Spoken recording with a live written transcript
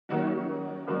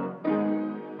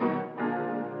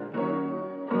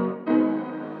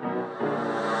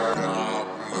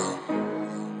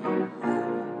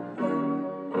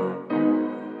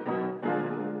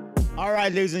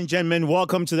right, ladies and gentlemen,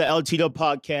 welcome to the El Tito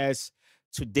podcast.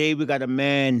 Today we got a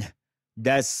man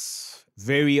that's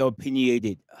very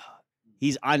opinionated.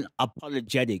 He's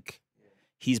unapologetic.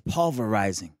 He's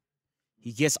pulverizing.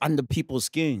 He gets under people's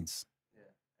skins.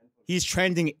 He's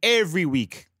trending every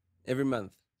week, Every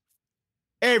month.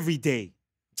 every day.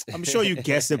 I'm sure you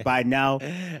guessed it by now.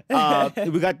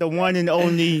 We got the one and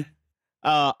only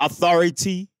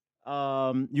Authority.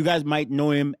 You guys might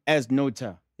know him as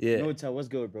Nota. Yeah. Nota, what's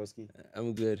good, broski?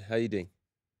 I'm good. How you doing?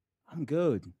 I'm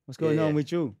good. What's going Yeah. on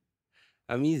with you?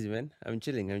 I'm easy, man. I'm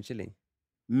chilling.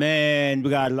 Man,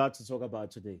 we got a lot to talk about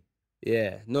today.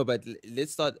 Yeah. No, but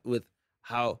let's start with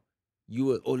how you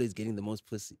were always getting the most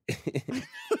pussy.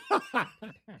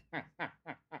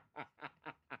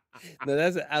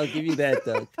 No, I'll give you that,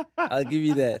 dog. I'll give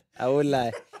you that. I won't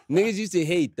lie. Niggas used to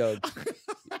hate, dog.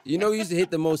 You know, we used to hate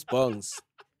the most bongs.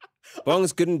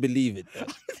 Bongs couldn't believe it,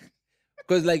 dog.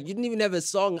 Because, like, you didn't even have a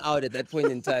song out at that point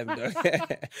in time, dog.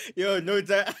 Yo,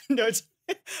 Nota,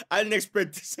 I didn't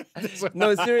expect this.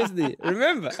 No, seriously.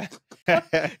 Remember?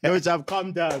 Nota, I've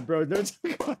calmed down, bro. Nota,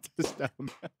 calm down.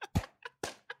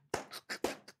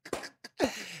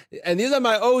 And these are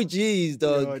my OGs,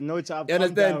 dog. Yo, Nota, I've You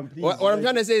calmed down, understand? please. What I'm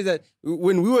trying to say is that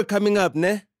when we were coming up,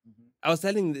 I was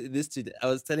telling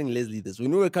Leslie this.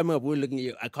 When we were coming up, we were looking at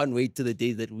you. I can't wait till the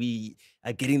days that we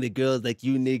are getting the girls like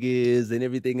you niggas and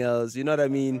everything else. You know what I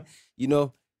mean? You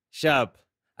know, sharp.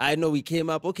 I know we came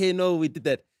up. Okay, no, we did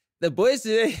that. The boys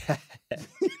today.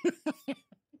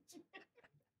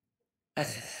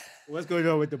 What's going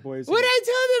on with the boys? When I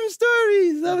tell them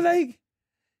stories,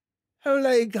 I'm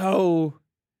like, oh.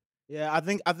 Yeah, I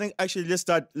think actually let's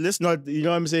not, you know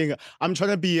what I'm saying? I'm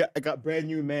trying to be like a brand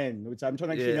new man, which I'm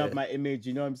trying to clean up my image,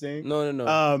 you know what I'm saying?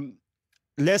 No.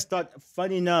 Let's start.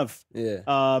 Funny enough,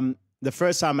 the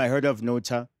first time I heard of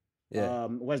Nota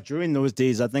was during those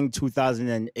days, I think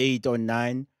 2008 or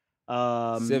 9.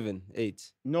 7,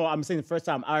 8. No, I'm saying the first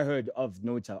time I heard of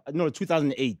Nota. No,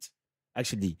 2008,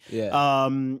 actually. Yeah.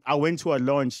 I went to a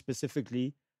launch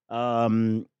specifically.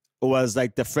 It was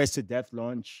like the Fresh to Death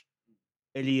launch.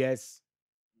 Elias.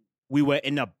 We were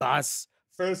in a bus.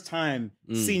 First time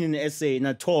seen in SA in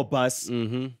a tour bus.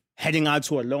 Heading out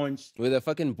to a launch. With a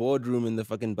fucking boardroom in the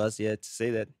fucking bus, yeah, to say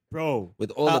that. Bro.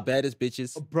 With all the baddest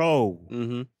bitches.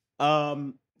 Bro.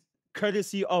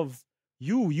 Courtesy of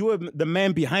you. You were the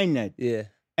man behind that. Yeah.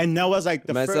 And that was like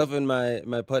the Myself and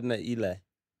my partner, Eli.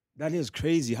 That is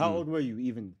crazy. How old were you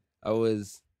even? I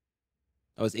was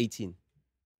 18.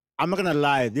 I'm not going to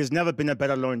lie. There's never been a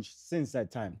better launch since that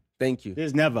time. Thank you.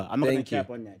 There's never. I'm not going to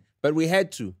cap on that. But we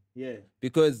had to. Yeah.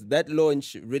 Because that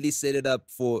launch really set it up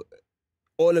for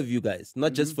all of you guys,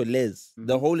 not just for Les.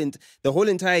 The whole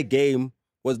entire game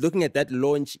was looking at that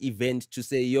launch event to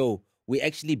say, yo, we're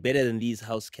actually better than these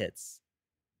house cats.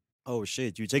 Oh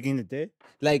shit, you taking it there?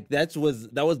 Like that was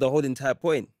the whole entire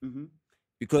point.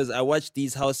 Because I watched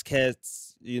these house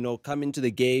cats, you know, come into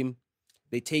the game.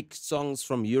 They take songs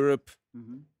from Europe.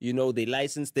 You know, they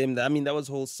license them. I mean, that was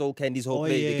whole Soul Candy's whole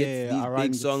play. They get these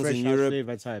big songs in Europe.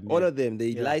 All of them.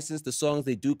 They license the songs.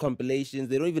 They do compilations.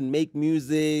 They don't even make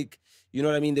music. You know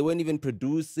what I mean? They weren't even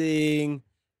producing.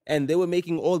 And they were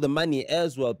making all the money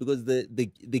as well because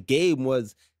the game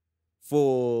was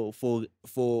for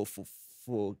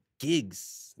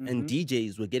gigs and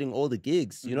DJs were getting all the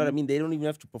gigs. You know what I mean? They don't even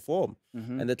have to perform.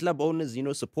 And the club owners, you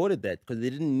know, supported that because they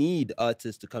didn't need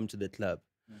artists to come to the club.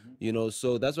 You know,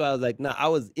 so that's why I was like, nah, I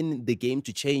was in the game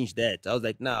to change that. I was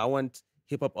like, nah, I want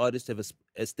hip-hop artists to have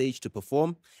a stage to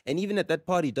perform. And even at that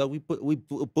party, dog, we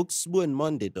booked Smoo and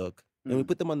Monday, dog. And we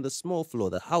put them on the small floor,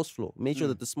 the house floor. Made sure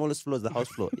that the smallest floor is the house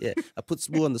floor. Yeah. I put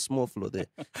Smoo on the small floor there.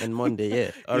 And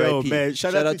Monday, yeah. Yo, man,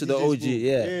 shout out to the OG.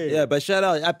 Yeah, but shout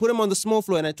out. I put him on the small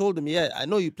floor and I told him, yeah, I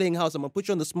know you're playing house. I'm going to put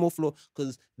you on the small floor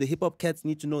because the hip-hop cats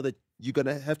need to know that you're going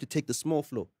to have to take the small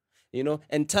floor. You know?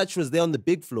 And Touch was there on the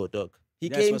big floor, dog. He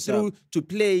came through to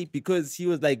play because he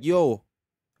was like, yo,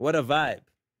 what a vibe.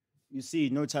 You see,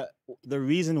 the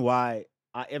reason why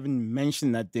I even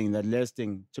mentioned that last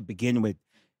thing to begin with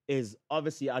is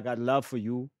obviously I got love for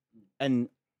you and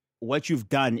what you've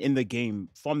done in the game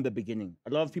from the beginning. A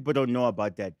lot of people don't know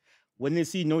about that. When they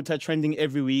see Nota trending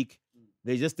every week,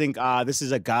 they just think, this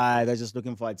is a guy that's just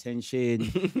looking for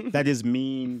attention. That is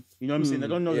mean. You know what I'm saying? They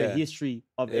don't know the history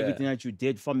of everything that you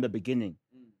did from the beginning.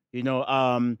 You know,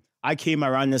 I came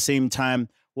around the same time.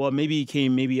 Well, maybe he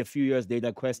came a few years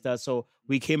later, Questa. So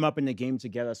we came up in the game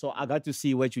together. So I got to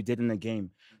see what you did in the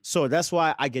game. So that's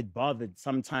why I get bothered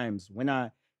sometimes when I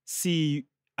see,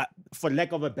 for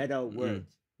lack of a better word,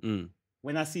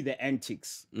 when I see the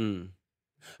antics. Right?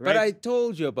 But I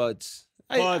told you about...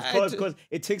 Because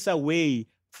it takes away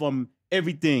from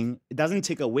everything. It doesn't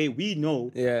take away. We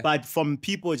know. Yeah. But from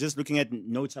people just looking at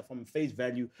Nota from face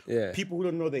value, people who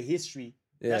don't know the history,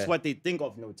 that's what they think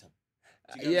of Nota.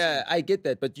 Yeah, I get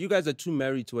that. But you guys are too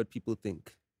married to what people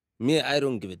think. Me, I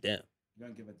don't give a damn. You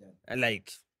don't give a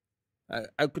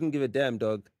damn. I couldn't give a damn,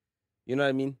 dog. You know what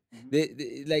I mean?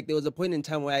 Like there was a point in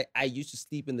time where I used to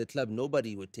sleep in the club.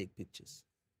 Nobody would take pictures.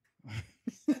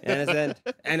 You understand?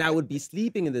 And I would be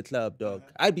sleeping in the club, dog.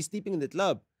 I'd be sleeping in the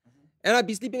club. And I'd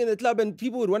be sleeping in the club and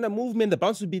people would want to move me and the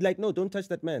bouncer would be like, no, don't touch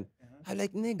that man. I'm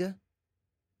like, nigga,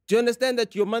 do you understand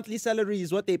that your monthly salary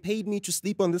is what they paid me to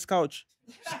sleep on this couch?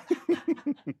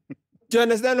 Do you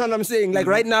understand what I'm saying? Like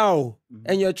right now,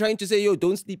 and you're trying to say, yo,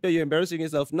 don't sleep here, you're embarrassing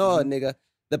yourself. No, nigga.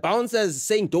 The bouncer is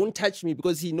saying, don't touch me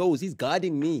because he knows he's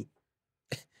guarding me.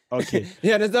 Okay.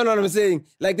 You understand what I'm saying?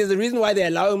 Like, there's a reason why they're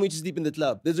allowing me to sleep in the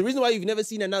club. There's a reason why you've never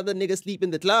seen another nigga sleep in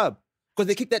the club. Because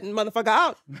they kicked that motherfucker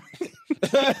out.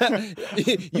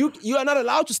 You are not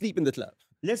allowed to sleep in the club.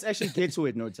 Let's actually get to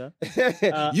it, Nota.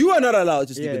 You are not allowed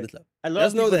to sleep in the club.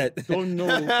 Let's know that. Don't know.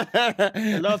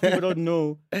 A lot of people don't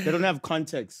know. They don't have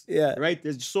context. Yeah. Right?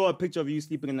 They saw a picture of you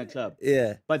sleeping in the club.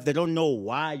 Yeah. But they don't know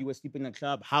why you were sleeping in the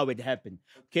club, how it happened.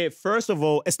 Okay, first of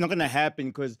all, it's not going to happen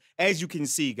because as you can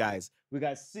see, guys, we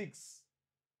got 6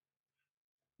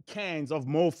 cans of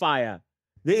Mo Fire.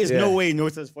 There is no way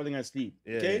Nota's falling asleep.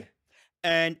 Okay?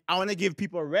 And I want to give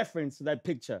people a reference to that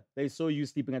picture. They saw you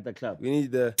sleeping at the club. We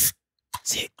need the...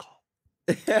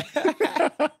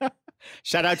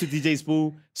 Shout out to DJ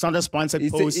Spoo. Sonder sponsored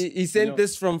post. He sent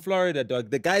this from Florida, dog.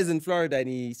 The guy's in Florida and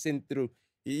he sent through.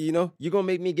 You know, you're going to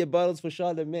make me get bottles for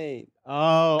Charlemagne.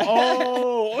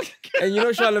 Oh. Okay. And you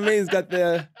know Charlemagne's got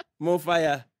the Mo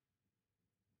Fire.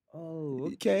 Oh,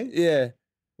 okay. Yeah.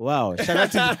 Wow. Shout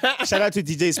out to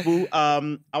DJ Spoo.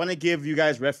 I want to give you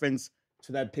guys reference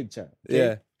to that picture. Okay?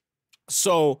 Yeah.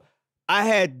 So I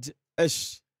had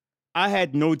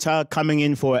Nota coming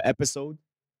in for an episode.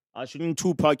 I was shooting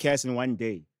 2 podcasts in one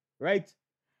day, right?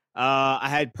 I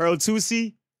had Pearl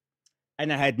Tusi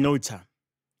and I had Nota.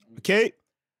 Okay?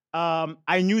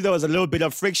 I knew there was a little bit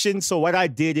of friction, so what I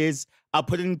did is I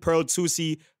put in Pearl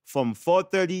Tusi from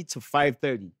 4:30 to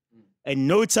 5:30. And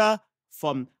Nota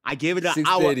I gave it an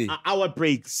hour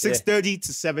break, 6:30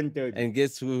 to 7:30. And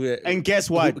guess who? And guess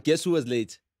what? Guess who was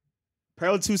late?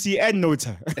 Pearl Tusi and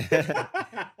Nota.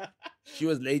 She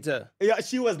was later. Yeah,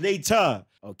 she was later.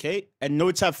 Okay. And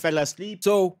Nota fell asleep.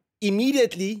 So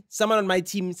immediately, someone on my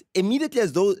team, immediately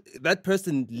as though that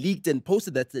person leaked and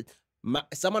posted that,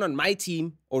 someone on my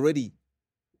team already,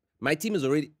 my team is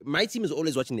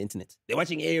always watching the internet. They're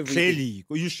watching everything. Clearly.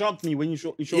 You shocked me when you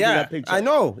showed me that picture. I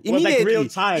know. It was like real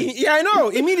time. Yeah, I know.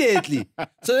 Immediately.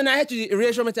 So then I had to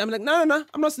reassure myself. I'm like, no,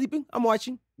 I'm not sleeping. I'm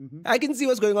watching. I can see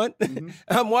what's going on.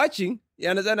 I'm watching. You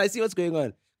understand? I see what's going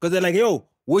on. Because they're like, yo,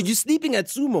 were you sleeping at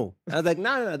Sumo? I was like,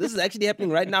 no, this is actually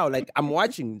happening right now. Like, I'm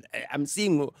watching. I'm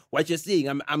seeing what you're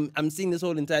seeing. I'm seeing this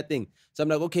whole entire thing. So I'm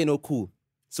like, okay, no, cool.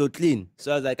 So clean.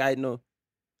 So I was like, I know.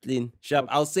 Clean. Sharp.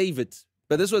 I'll save it.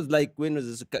 But this was like, when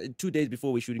was this? 2 days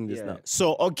before we're shooting this now.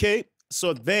 So, okay.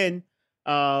 So then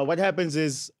what happens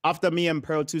is after me and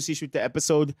Pearl Tusi shoot the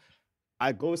episode,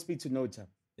 I go speak to Nota.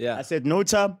 Yeah. I said,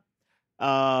 Nota,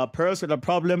 Pearl's with a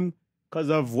problem because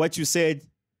of what you said.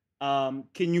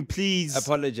 Can you please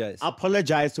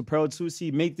apologize to Pearl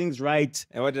Tusi, make things right?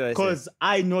 And what did I say? Because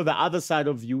I know the other side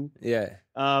of you. Yeah.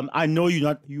 I know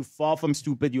you far from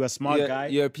stupid. You're a smart guy.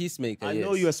 You're a peacemaker. I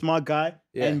know you're a smart guy.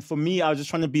 Yeah. And for me, I was just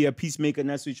trying to be a peacemaker in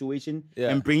that situation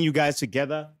and bring you guys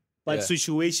together. But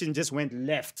situation just went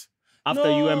left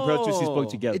after you and Pearl Tusi spoke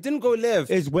together. It didn't go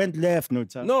left. It went left,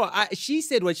 Nota. No, she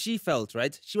said what she felt,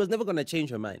 right? She was never gonna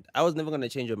change her mind. I was never gonna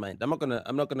change her mind. I'm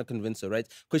not gonna convince her, right?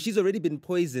 Because she's already been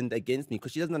poisoned against me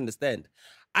because she doesn't understand.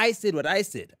 I said what I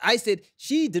said. I said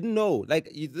she didn't know. Like,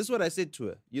 this is what I said to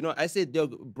her. You know, I said, yo,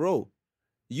 bro,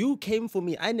 you came for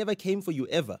me. I never came for you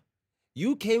ever.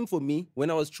 You came for me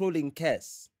when I was trolling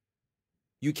Cass.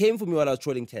 You came for me while I was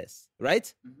trolling Cass,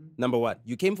 right? Number one,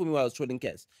 you came for me while I was trolling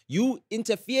Cass. You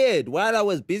interfered while I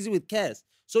was busy with Cass.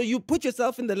 So you put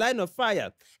yourself in the line of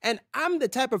fire. And I'm the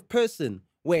type of person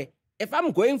where if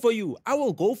I'm going for you, I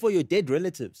will go for your dead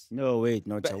relatives. No, wait,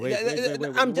 Nota, wait.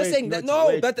 I'm just saying that,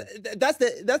 no, but that's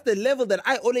the level that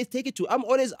I always take it to. I'm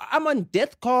on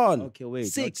death con. Okay, wait.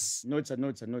 6.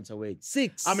 Nota, wait.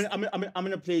 6. I'm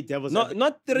gonna play devil's advocate.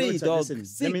 Not 3, Nota, dog. Listen,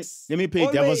 6. Let me play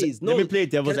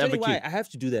devil's advocate. Why? I have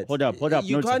to do that. Hold up.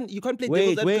 You can't play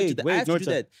devil's advocate. I have to do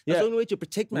that. That's the only way to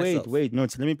protect myself. Wait,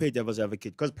 Nota. Let me play devil's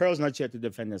advocate because Pearl's not here to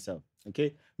defend herself.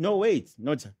 Okay? No, wait,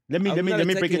 Nota. Let me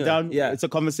break it down. Yeah. It's a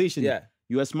conversation. Yeah.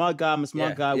 You're a smart guy, I'm a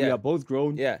smart guy. We are both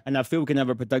grown. Yeah. And I feel we can have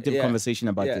a productive conversation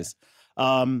about this.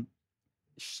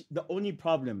 The only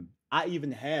problem I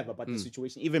even have about the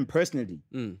situation, even personally.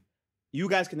 You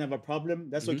guys can have a problem.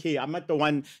 That's okay. I'm not the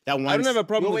one that wants. I don't have a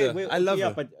problem with her. I love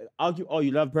her. But argue. Oh,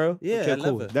 you love bro? Yeah, okay, I cool.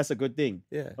 love her. That's a good thing.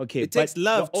 Yeah. Okay. It takes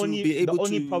love to be able to. The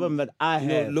only problem that I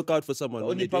have. Look out for someone. The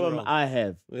only problem I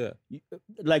have. Yeah.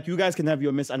 Like you guys can have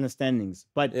your misunderstandings,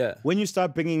 but when you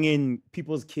start bringing in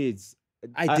people's kids.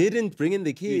 I didn't bring in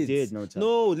the kids. You did, Nota.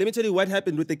 No, let me tell you what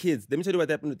happened with the kids. Right? Let me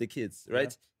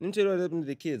tell you what happened with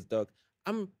the kids, dog.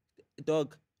 I'm,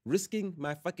 risking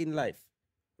my fucking life,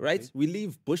 right? Okay. We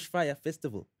leave Bushfire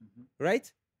Festival,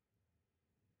 right?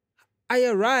 I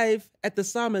arrive at the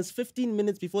Summers 15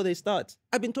 minutes before they start.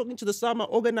 I've been talking to the summer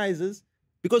organizers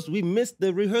because we missed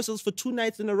the rehearsals for 2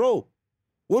 nights in a row.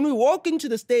 When we walk into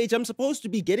the stage, I'm supposed to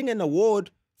be getting an award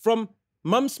from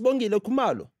Mam Sbongile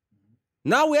Kumalo.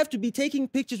 Now we have to be taking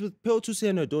pictures with Pearl Tusi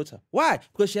and her daughter. Why?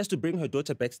 Because she has to bring her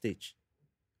daughter backstage.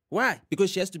 Why? Because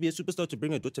she has to be a superstar to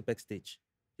bring her daughter backstage.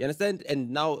 You understand?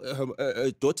 And now her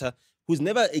daughter, who's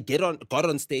never got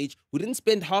on stage, who didn't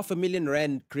spend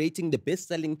R500,000 creating the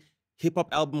best-selling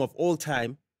hip-hop album of all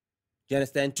time, you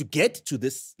understand? To get to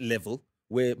this level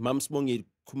where Mam Smongi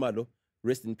Kumalo,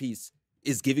 rest in peace,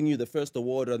 is giving you the first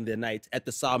award on the night at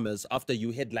the Summers after you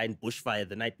headlined Bushfire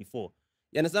the night before.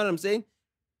 You understand what I'm saying?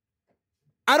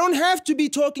 I don't have to be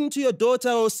talking to your daughter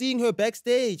or seeing her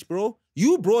backstage, bro.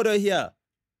 You brought her here.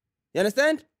 You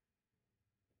understand?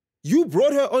 You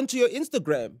brought her onto your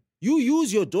Instagram. You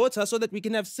use your daughter so that we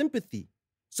can have sympathy,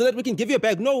 so that we can give you a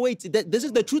bag. No, wait, this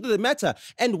is the truth of the matter.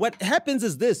 And what happens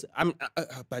is this,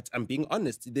 but I'm being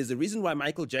honest. There's a reason why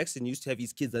Michael Jackson used to have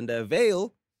his kids under a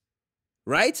veil,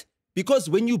 right? Because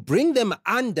when you bring them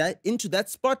into that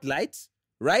spotlight,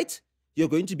 right? You're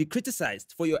going to be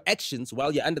criticized for your actions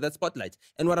while you're under that spotlight.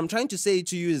 And what I'm trying to say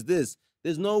to you is this.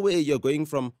 There's no way you're going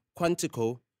from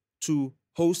Quantico to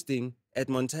hosting at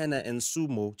Montana and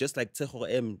Sumo, just like Teho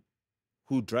M,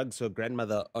 who drugs her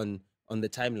grandmother on the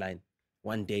timeline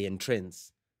one day and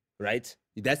trends, right?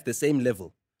 That's the same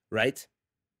level, right?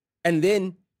 And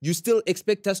then you still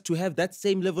expect us to have that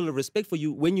same level of respect for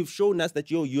you when you've shown us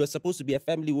that you are supposed to be a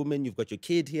family woman, you've got your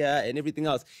kid here and everything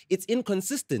else. It's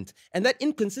inconsistent. And that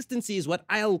inconsistency is what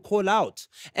I'll call out.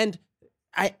 And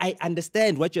I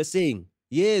understand what you're saying.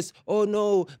 Yes, oh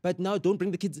no, but now don't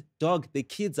bring the kids. Dog, the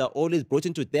kids are always brought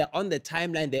into it. They're on the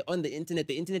timeline, they're on the internet.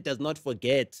 The internet does not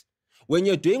forget. When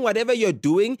you're doing whatever you're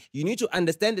doing, you need to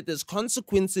understand that there's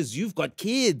consequences. You've got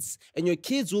kids, and your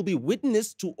kids will be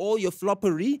witness to all your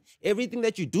floppery, everything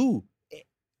that you do,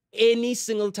 any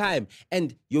single time.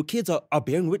 And your kids are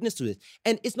bearing witness to it.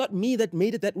 And it's not me that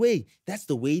made it that way. That's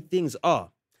the way things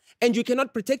are. And you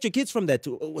cannot protect your kids from that.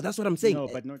 That's what I'm saying. No,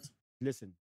 but not,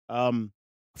 listen.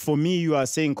 For me, you are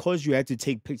saying because you had to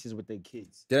take pictures with the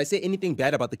kids. Did I say anything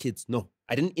bad about the kids? No.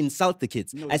 I didn't insult the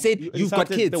kids. No, I said, you've got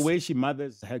kids. The way she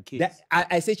mothers her kids.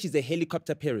 I said she's a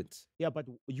helicopter parent. Yeah, but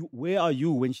where are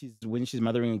you when she's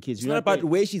mothering her kids? It's not about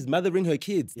where she's mothering her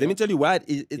kids. Yeah. Let me tell you what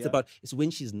it's about. It's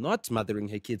when she's not mothering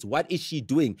her kids. What is she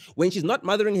doing? When she's not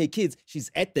mothering her kids,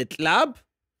 she's at the club.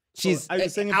 She's are you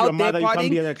saying if out you're a mother, there partying. You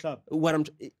can't be at the club?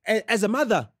 As a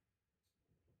mother.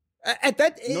 At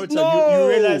that no, no. You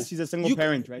realize she's a single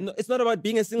parent, right? No, it's not about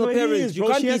being a single parent. You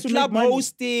can't be club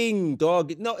hosting,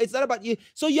 dog. No, it's not about you.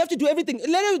 So you have to do everything.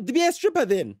 Let her be a stripper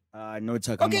then.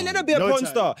 Okay, let her be a porn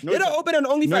star. Let her open an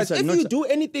OnlyFans. If you do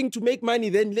anything to make money,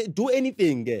 then do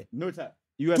anything.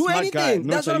 You are do smart anything.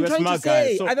 Guy. That's what I'm trying to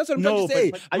say. That's what I'm trying to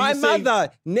say. My mother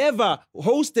never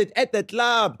hosted at the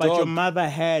club. But your mother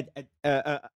had.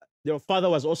 Your father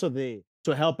was also there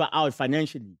to help her out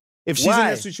financially. If she's in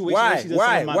a situation where she's a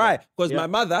single mother. Why? Because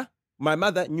my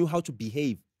mother knew how to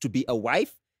behave, to be a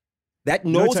wife that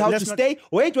knows how to stay.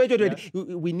 Wait. Yeah.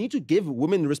 We need to give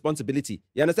women responsibility.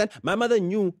 You understand? My mother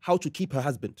knew how to keep her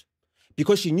husband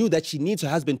because she knew that she needs her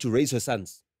husband to raise her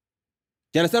sons.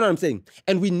 Do you understand what I'm saying?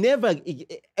 And we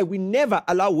never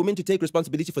allow women to take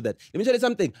responsibility for that. Let me tell you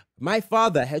something. My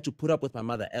father had to put up with my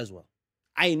mother as well.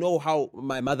 I know how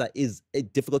my mother is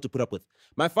difficult to put up with.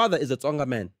 My father is a Tsonga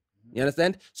man. You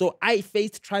understand? So I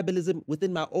faced tribalism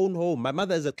within my own home. My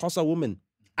mother is a Xhosa woman.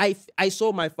 I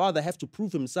saw my father have to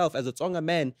prove himself as a Tsonga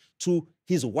man to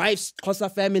his wife's Xhosa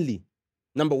family.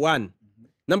 Number one,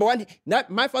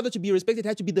 my father to be respected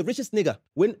had to be the richest nigga.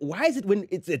 Why is it when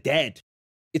it's a dad,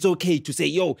 it's okay to say,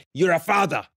 yo, you're a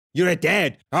father. You're a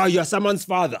dad. Oh, you're someone's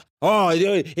father. Oh,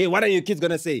 hey, what are your kids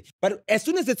going to say? But as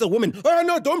soon as it's a woman, oh,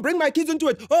 no, don't bring my kids into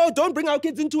it. Oh, don't bring our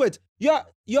kids into it.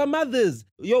 You're mothers.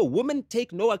 Yo, women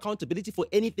take no accountability for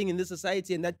anything in this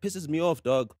society, and that pisses me off,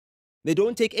 dog. They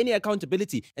don't take any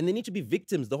accountability, and they need to be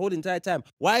victims the whole entire time.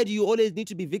 Why do you always need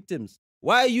to be victims?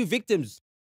 Why are you victims?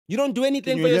 You don't do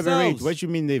anything for yourselves. What do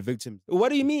you mean they're victims? What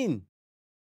do you mean?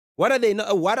 What are they?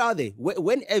 What are they?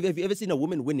 When have you ever seen a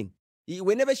woman winning?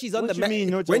 Whenever she's on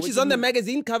when she's on the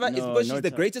magazine cover, it's because she's the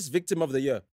greatest victim of the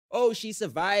year. Oh, she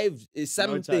survived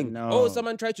something. Oh,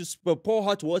 someone tried to pour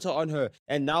hot water on her,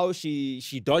 and now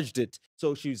she dodged it.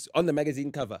 So she's on the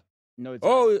magazine cover.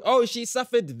 Oh, she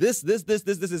suffered this.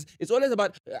 It's always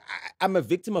about I'm a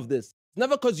victim of this. It's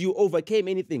never because you overcame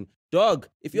anything. Dog,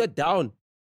 if you're down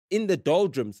in the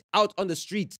doldrums, out on the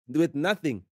street with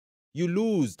nothing, you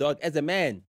lose, dog, as a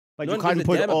man. But you can't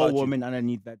put all women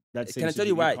underneath that. Can I tell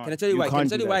you why? Can I tell you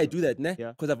why I do that?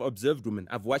 Because I've observed women.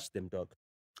 I've watched them, dog.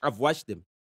 I've watched them.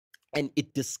 And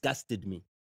it disgusted me.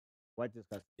 What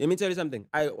disgusted? Let me tell you something.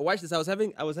 I watched this. I was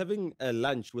having a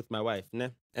lunch with my wife,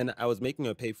 and I was making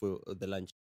her pay for the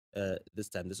lunch this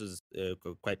time. This was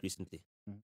quite recently.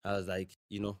 I was like,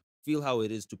 feel how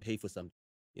it is to pay for something.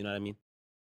 You know what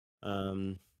I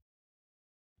mean?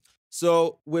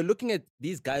 So we're looking at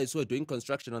these guys who are doing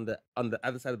construction on the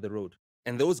other side of the road,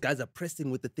 and those guys are pressing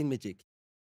with the thingamajig.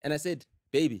 And I said,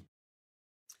 baby,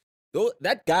 though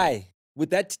that guy with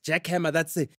that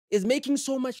jackhammer is making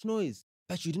so much noise,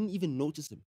 but you didn't even notice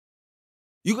him.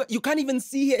 You can't even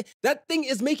see it. That thing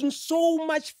is making so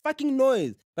much fucking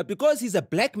noise, but because he's a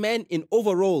black man in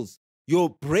overalls, your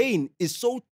brain is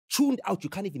so tuned out you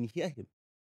can't even hear him.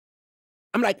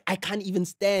 I'm like, I can't even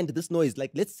stand this noise.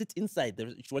 Like, let's sit inside.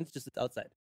 She wants to sit outside.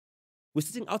 We're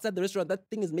sitting outside the restaurant. That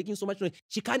thing is making so much noise.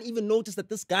 She can't even notice that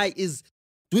this guy is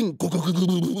doing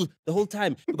the whole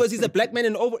time because he's a black man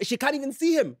in over. She can't even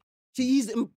see him. He's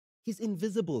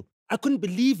invisible. I couldn't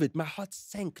believe it. My heart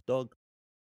sank, dog.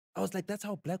 I was like, that's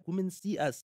how black women see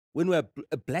us. When we're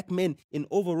black men in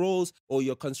overalls or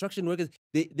your construction workers,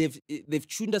 they've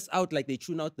tuned us out like they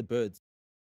tune out the birds.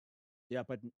 Yeah,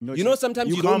 but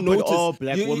sometimes you don't can't notice put all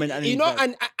black women.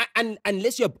 And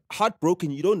unless you're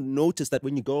heartbroken, you don't notice that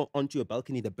when you go onto your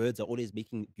balcony, the birds are always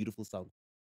making beautiful sounds.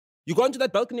 You go onto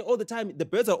that balcony all the time, the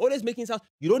birds are always making sounds.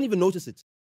 You don't even notice it.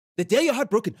 The day you're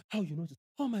heartbroken, how you notice?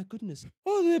 Oh my goodness!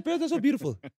 Oh, the birds are so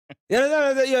beautiful.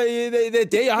 The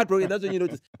day you're heartbroken, that's when you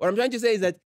notice. What I'm trying to say is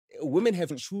that women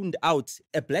have tuned out.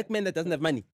 A black man that doesn't have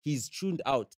money, he's tuned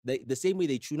out. The same way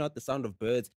they tune out the sound of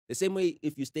birds, the same way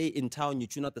if you stay in town, you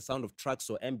tune out the sound of trucks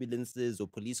or ambulances or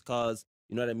police cars.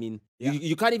 You know what I mean? Yeah.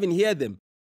 You can't even hear them.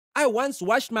 I once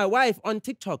watched my wife on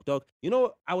TikTok, dog.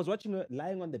 I was watching her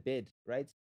lying on the bed, right?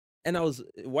 And I was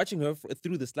watching her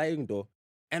through the sliding door.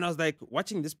 And I was like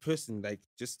watching this person, like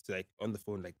just like on the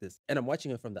phone like this. And I'm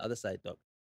watching her from the other side, dog.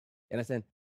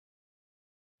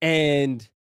 And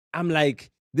I'm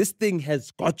like, this thing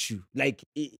has got you. Like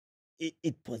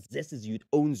it possesses you. It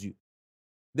owns you.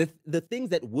 The things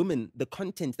that women, the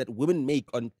content that women make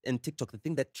on TikTok, the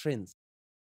thing that trends,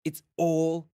 it's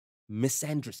all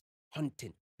misandrous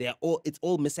content. It's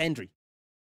all misandry.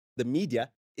 The media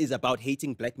is about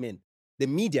hating black men. The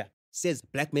media says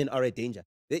black men are a danger.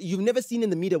 You've never seen in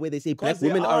the media where they say black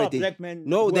women are a danger. Black men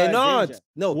no, they're not. Danger.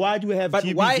 No. Why do we have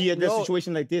GBV in a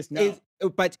situation like this now?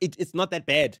 It's not that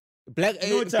bad. Black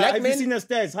have men. You seen the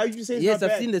stats? How do you say it's yes, not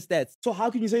bad? Yes, I've seen the stats. So how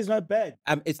can you say it's not bad?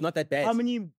 It's not that bad. How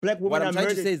many black women are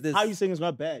murdered? How are you saying it's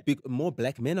not bad? More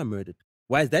black men are murdered.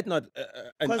 Why is that not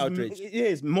an outrage?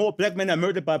 Yes, more black men are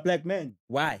murdered by black men.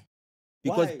 Why?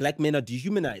 Because black men are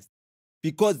dehumanized.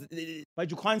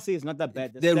 But you can't say it's not that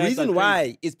bad. The reason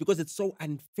why is because it's so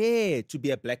unfair to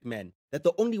be a black man that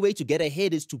the only way to get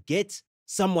ahead is to get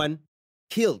someone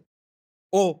killed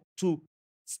or to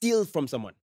steal from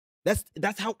someone.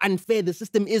 That's how unfair the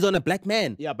system is on a black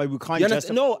man. Yeah, but we can't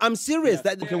No, I'm serious.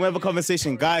 Yeah. Can we have a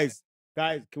conversation? Guys,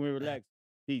 can we relax?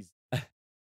 Please.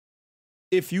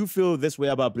 If you feel this way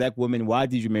about black women, why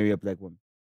did you marry a black woman?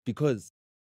 Because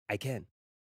I can.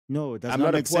 No, that's I'm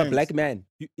not a poor black man.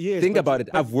 Yes, think about it.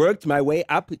 I've worked my way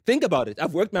up. Think about it.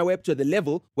 I've worked my way up to the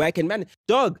level where I can manage.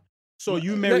 Dog. So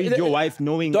you married your wife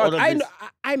knowing all of this?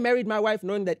 I married my wife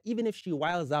knowing that even if she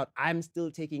wiles out, I'm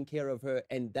still taking care of her,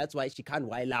 and that's why she can't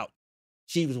wile out.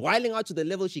 She's wiling out to the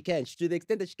level she can, to the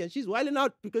extent that she can. She's wiling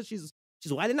out because she's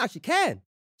wiling out. She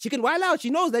can wile out. She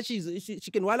knows that she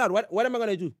can wile out. What am I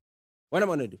gonna do? What am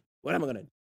I gonna do? What am I gonna do?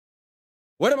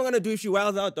 What am I gonna do if she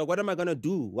wiles out, dog? What am I gonna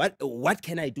do? What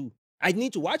can I do? I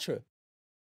need to watch her.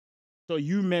 So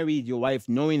you married your wife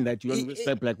knowing that you don't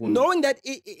respect black women? Knowing that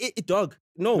dog.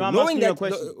 No, knowing that.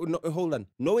 Hold on.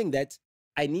 Knowing that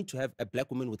I need to have a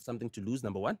black woman with something to lose,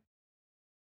 number one.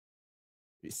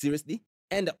 Seriously.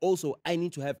 And also, I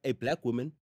need to have a black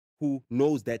woman who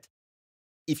knows that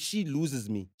if she loses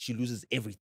me, she loses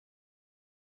everything.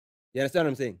 You understand what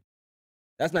I'm saying?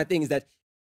 That's my thing, is that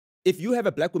if you have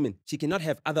a black woman, she cannot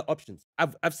have other options.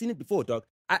 I've seen it before, dog.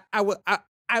 I was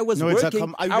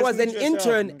working. I was an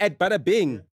intern at Bada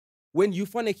Bing when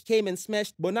Euphonic came and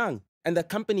smashed Bonang. and the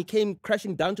company came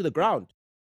crashing down to the ground.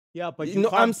 Yeah, but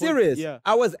I'm serious.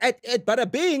 I was at Bada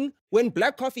Bing when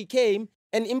Black Coffee came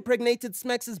and impregnated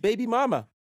Smax's baby mama.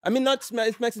 I mean, not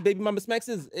Smax's baby mama,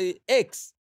 Smax's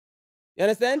ex. You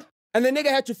understand? And the nigga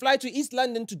had to fly to East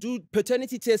London to do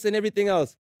paternity tests and everything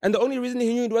else. And the only reason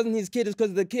he knew it wasn't his kid is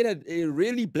because the kid had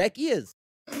really black ears.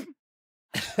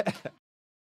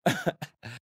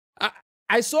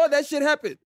 I saw that shit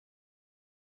happen.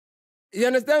 You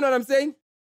understand what I'm saying?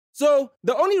 So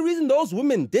the only reason those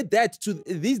women did that to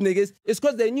these niggas is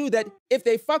because they knew that if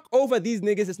they fuck over these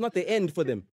niggas, it's not the end for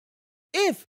them.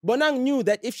 If Bonang knew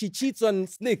that if she cheats on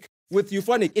Slick with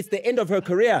Euphonic, it's the end of her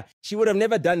career, she would have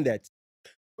never done that.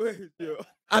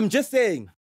 I'm just saying.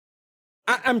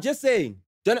 I'm just saying.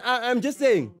 I'm just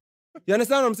saying. You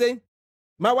understand what I'm saying?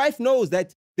 My wife knows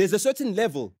that there's a certain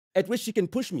level at which she can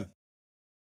push me.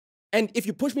 And if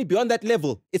you push me beyond that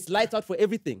level, it's lights out for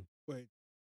everything. Wait.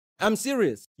 I'm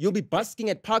serious. You'll be busking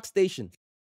at Park Station.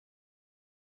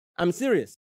 I'm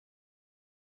serious.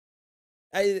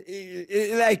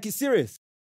 Like, serious.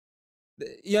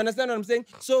 You understand what I'm saying?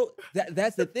 So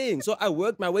that's the thing. So I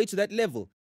worked my way to that level.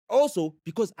 Also,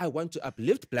 because I want to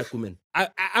uplift black women.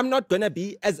 I'm not gonna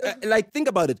be as like, think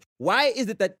about it. Why is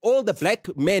it that all the black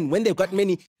men, when they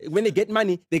get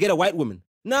money, they get a white woman?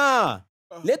 Nah.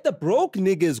 Let the broke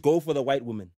niggas go for the white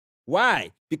woman.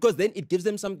 Why? Because then it gives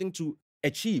them something to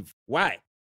achieve. Why?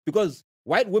 Because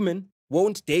white women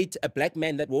won't date a black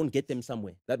man that won't get them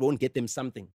somewhere, that won't get them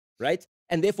something, right?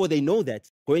 And therefore they know that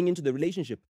going into the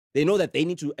relationship, they know that they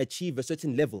need to achieve a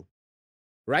certain level,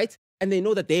 right? And they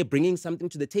know that they're bringing something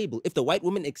to the table. If the white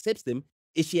woman accepts them,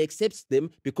 if she accepts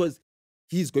them because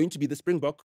he's going to be the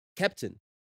Springbok captain.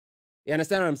 You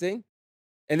understand what I'm saying?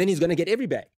 And then he's going to get every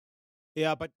bag.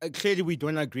 Yeah, but clearly we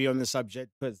don't agree on the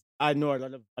subject because I know a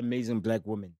lot of amazing black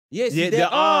women. Yes, Yeah, there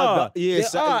are.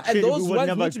 Yes, there are. And clearly we those would ones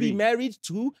never need to be agree. married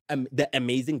to the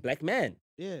amazing black man.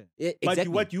 Yeah. Exactly. But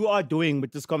what you are doing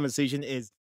with this conversation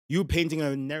is you painting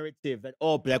a narrative that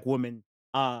all black women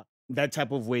are that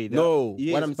type of way. No,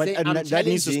 Yes, what I'm saying, I'm that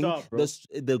needs to challenging stop, bro.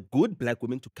 the good black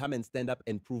women to come and stand up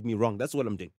and prove me wrong. That's what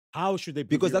I'm doing. How should they prove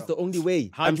Because you that's wrong? the only way.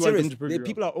 How I'm do you want them serious. to prove you wrong?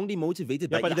 People are only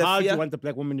motivated Yeah, by but either how do fear, you want the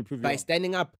black woman to prove you by wrong?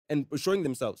 standing up and showing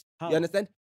themselves. How? You understand?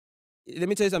 Let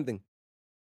me tell you something.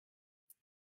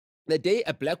 The day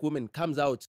a black woman comes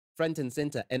out front and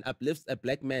center and uplifts a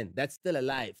black man that's still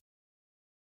alive,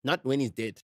 not when he's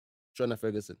dead, Shona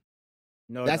Ferguson.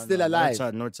 No, That's still alive.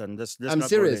 No, son. Let's I'm not go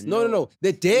serious. there. No.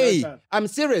 The day, sir. I'm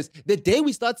serious. The day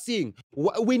we start seeing,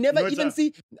 we never No, even sir.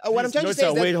 see. What I'm Please, trying no, to say is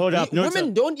sir. that Wait, hold up. No, women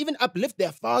sir. don't even uplift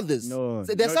their fathers. No,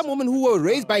 So there's no, some sir. women who were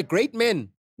raised by great men.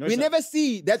 No, We sir. never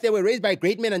see that they were raised by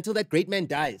great men until that great man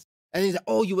dies. And he's like,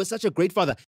 oh, you were such a great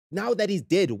father. Now that he's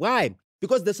dead, why?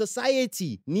 Because the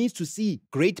society needs to see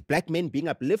great black men being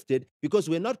uplifted because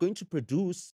we're not going to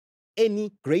produce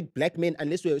any great black men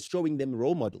unless we're showing them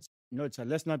role models. No, sir.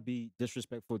 Let's not be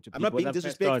disrespectful to people. I'm not being that passed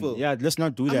disrespectful. on. Yeah, let's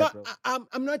not do that, bro.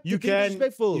 I'm not You being can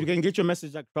disrespectful. You can get your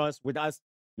message across with us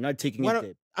not taking it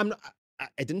there. I'm not.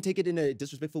 I didn't take it in a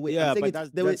disrespectful way. Yeah, I'm saying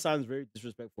but that sounds very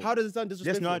disrespectful. How does it sound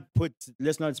disrespectful?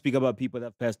 Let's not speak about people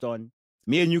that passed on.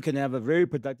 Me and you can have a very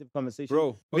productive conversation.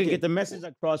 Bro, We can get the message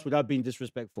across without being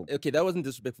disrespectful. Okay, that wasn't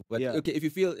disrespectful. But Yeah. okay, if you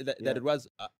feel that it was,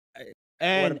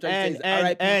 And what I'm trying to say is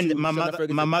RIP to my Shona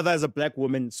Ferguson. mother is a black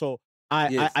woman, so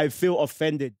Yes. I feel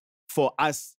offended for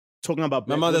us talking about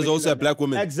my black mother's women also a like that. black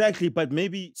woman. Exactly, but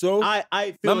maybe So I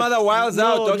my feel mother wilds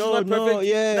out. Dog, she's not no, perfect.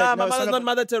 yeah, Nah, no, my it's mother's not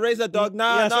Mother Teresa, dog.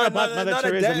 Nah, yeah, it's nah, not about nah, Mother not a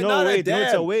Teresa. damn, No, not a wait,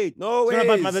 damn. wait. No It's not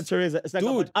about ways. Mother Teresa. It's like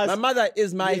Dude, about us. my mother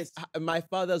is Yes. my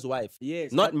father's wife.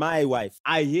 Yes, Not my wife.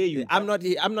 I hear you. I'm not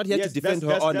here Yes, to defend her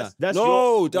that's- honor. that's no,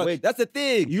 your- dog, wait. that's the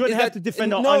thing. You don't is have that- to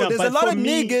defend her no, honor, there's but a lot for of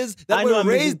me, niggas I that know were I'm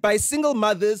raised making- by single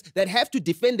mothers that have to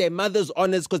defend their mother's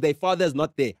honors because their father's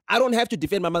not there. I don't have to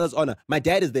defend my mother's honor. My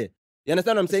dad is there. You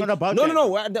understand what I'm saying? not about no, that. no,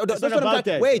 no. That's not what I'm about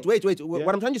trying. that, Wait. bro.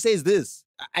 What I'm trying to say is this.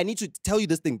 I need to tell you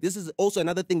this thing. This is also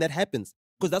another thing that happens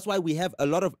because that's why we have a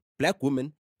lot of black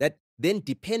women that then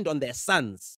depend on their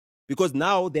sons because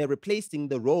now they're replacing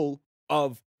the role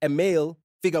of a male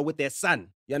figure with their son.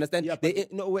 You understand? Yeah,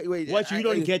 No, wait. What you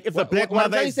don't get if the black what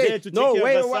I'm mother trying is to say- there to take no, care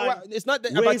wait, of the son. It's not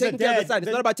Where about is the taking care of the dad? son. It's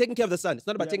Then- not about taking care of the son. It's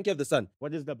not about Yeah. taking care of the son.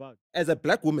 What is it about? As a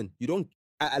black woman, you don't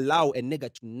allow a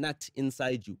nigga to nut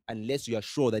inside you unless you are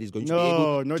sure that he's going to be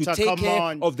able to sir, take come care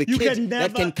on. of the You kid can that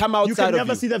never- can come You outside can of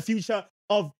never you. see the future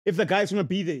of if the guy's gonna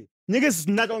be there. Niggas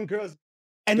nut on girls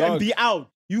and Dog. be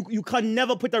out. You can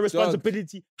never put that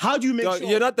responsibility. How do you make Dog, sure?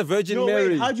 you're not the Virgin no, Mary.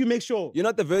 wait, how do you make sure? You're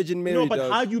not the Virgin Mary. No, but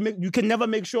dog. how do you make? You can never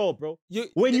make sure, bro. You,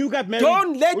 When you got married,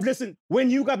 don't let- listen.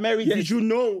 When you got married, Yes. did you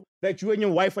know that you and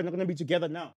your wife are not gonna be together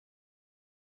now?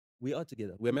 we are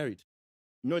together. We're married.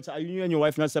 No, are you and your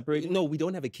wife not separated? No, we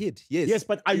don't have a kid. Yes. Yes,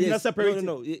 but are you not separated?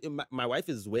 No. My wife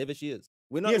is wherever she is.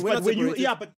 We're not. Yes, we're but not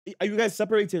separated. but are you guys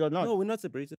separated or not? No, we're not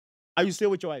separated. Are you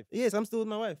still with your wife? Yes, I'm still with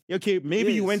my wife. Okay,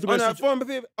 maybe you went through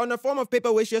on a form of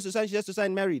paper where she has to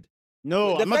sign married.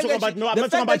 No, I'm not talking about. No, I'm not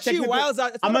talking about technical.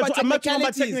 I'm not talking about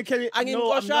technicality.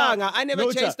 No, I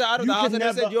never chased her out of the house and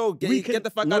I said, "Yo, get the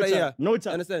fuck out of here." No,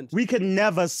 understand? We can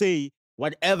never say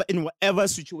whatever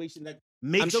situation that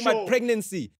makes. I'm talking about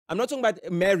pregnancy. I'm not talking about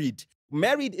married.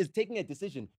 Married is taking a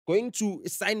decision, going to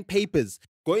sign papers,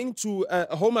 going to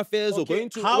home affairs, or going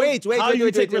to wait. How you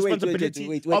take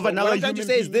responsibility of another human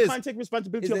being? You can't take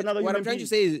responsibility of another human being. What I'm trying to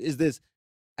say is this: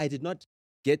 I did not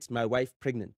get my wife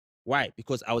pregnant. Why?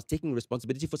 Because I was taking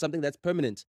responsibility for something that's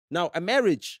permanent. Now, a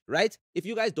marriage, right? If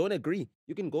you guys don't agree,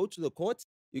 you can go to the court,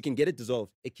 you can get it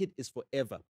dissolved. A kid is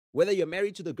forever. Whether you're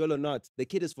married to the girl or not, the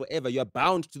kid is forever. You're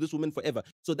bound to this woman forever.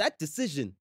 So that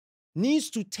decision needs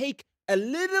to take a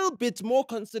little bit more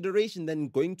consideration than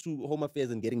going to home affairs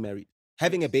and getting married,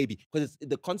 having a baby, because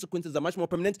the consequences are much more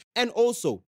permanent. And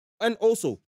also,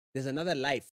 there's another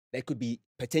life that could be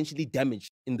potentially damaged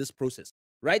in this process,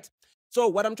 right? So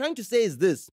what I'm trying to say is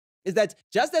this, is that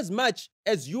just as much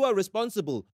as you are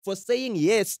responsible for saying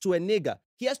yes to a nigga,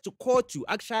 he has to court you,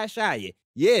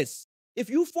 yes.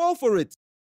 If you fall for it,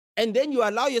 and then you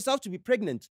allow yourself to be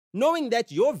pregnant, knowing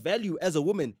that your value as a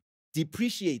woman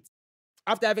depreciates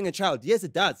after having a child, yes,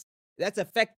 it does. That's a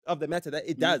fact of the matter, that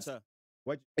it does.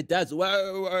 What? It does.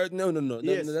 Well, no,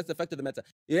 Yes. that's the fact of the matter.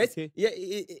 Yes, Okay. yeah,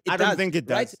 it I does. don't think it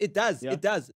does. Right? It does. Yeah. It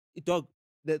does. Dog.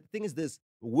 The thing is this: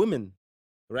 women,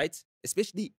 right,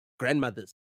 especially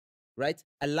grandmothers, right,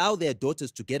 allow their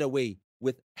daughters to get away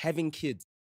with having kids,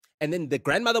 and then the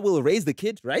grandmother will raise the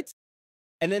kid, right,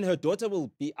 and then her daughter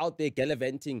will be out there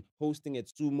gallivanting, hosting at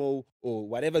sumo or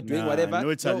whatever, doing whatever. No,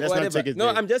 let's not take it No,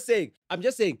 there. I'm just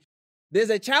saying. There's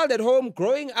a child at home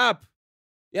growing up.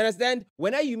 You understand?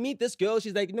 Whenever you meet this girl,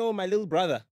 she's like, "No, my little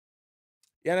brother."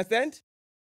 You understand?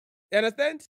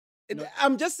 No.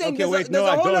 I'm just saying, Okay, there's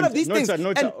a whole lot of these things. And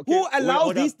who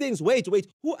allows these things? Wait.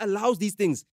 Who allows these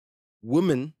things?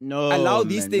 Women allow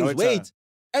these things. Wait.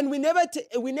 And we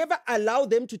never allow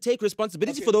them to take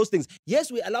responsibility for those things.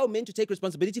 Yes, we allow men to take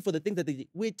responsibility for the things that they do.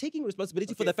 We're taking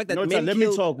responsibility for the fact that men let kill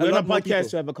me talk. a We're lot on a more podcast people.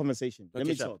 to have a conversation. Let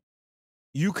me sure. talk.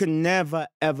 You can never,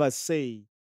 ever say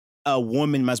a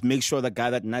woman must make sure the guy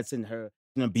that nuts in her is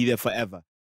going to be there forever.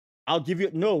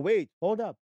 Hold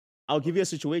up. I'll give you a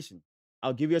situation.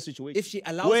 If she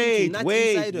allows you to nut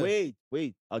inside her.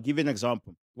 Wait. I'll give you an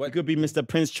example. What? It could be Mr.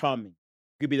 Prince Charming.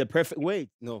 It could be the perfect.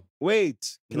 No.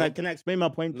 Can I explain my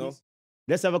point, please? No.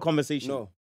 Let's have a conversation.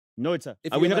 No, sir.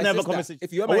 Are we not going to have a conversation?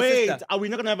 If you're my sister. Are we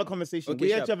not going to have a conversation? Okay, we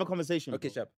sharp. have to have a conversation. Okay,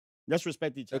 bro. sharp. Let's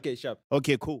respect each other. Okay, sharp.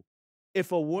 Okay, cool.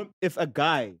 If a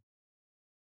guy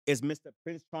is Mr.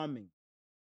 Prince Charming,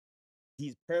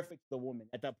 he's perfect for the woman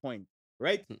at that point,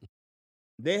 right?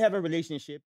 They have a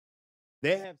relationship,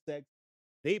 they have sex,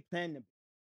 they plan it.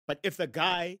 But if the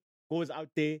guy goes out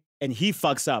there and he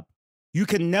fucks up, you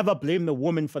can never blame the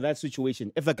woman for that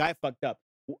situation. If the guy fucked up,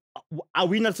 are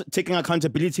we not taking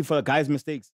accountability for the guy's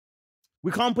mistakes?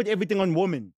 We can't put everything on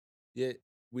women. Yeah.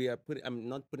 I'm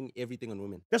not putting everything on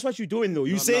women. That's what you're doing, though.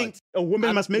 You're I'm saying not. a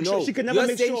woman must make sure. She can never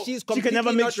make sure. She's She completely can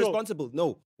never make not sure. responsible.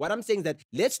 No. What I'm saying is that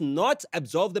let's not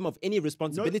absolve them of any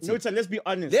responsibility. No, let's be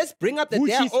honest. Let's bring up that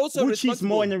they are also who responsible. cheats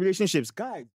more in the relationships?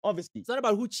 Guys, obviously. It's not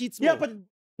about who cheats more. Yeah, but It's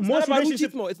most not about who relationships,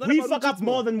 cheats more. It's not we about who fuck up cheats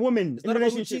more more. than women It's in not about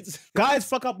who relationships. cheats. Guys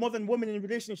fuck up more than women in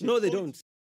relationships. No, they don't.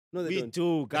 We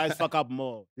do. Guys fuck up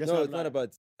more. It's not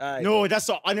about. No, that's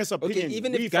an honest opinion. Okay,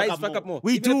 even we if guys fuck up more.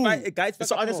 We do. Guys fuck It's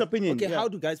an up honest more. opinion. Okay, yeah. how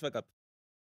do guys fuck up?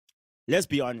 Let's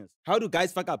be honest. How do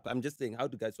guys fuck up? I'm just saying, how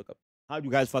do guys fuck up? How do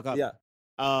guys fuck up? Yeah.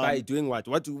 By doing what?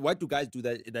 What do guys do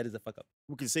that is a fuck up?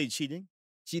 We can say cheating.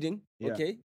 Cheating? Yeah.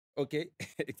 Okay.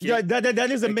 Yeah,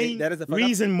 that is the main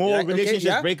reason more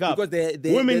relationships break up. Because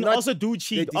women also do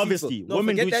cheat, obviously. No,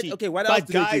 women do that. cheat. Okay, what else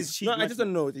do guys cheat? cheat. No, I just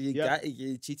don't know. Yeah.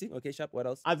 Cheating? Okay, sharp. What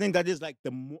else? I think that is like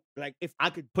if I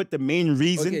could put the main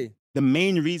reason,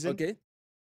 Okay.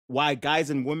 why guys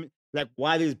and women, like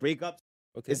why there's breakups,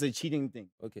 Okay. is a cheating thing.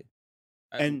 Okay.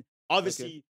 And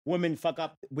obviously women fuck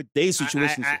up with their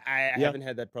situations. I haven't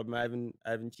had that problem. I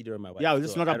haven't cheated on my wife. Yeah,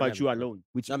 it's so not I don't about have you that alone.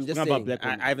 I'm just not saying. about black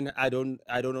women. I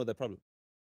don't know the problem.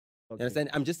 Okay. You understand?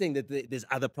 I'm just saying that there's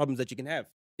other problems that you can have.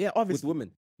 Yeah, obviously. With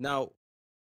women. Now,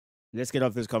 let's get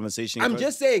off this conversation. I'm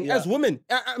just saying, as women,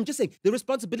 I'm just saying, the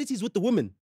responsibility is with the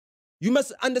woman. You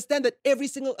must understand that every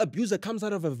single abuser comes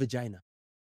out of a vagina.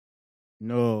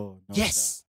 No.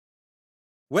 Yes.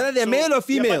 Whether they're male or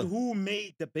female. Yeah, but who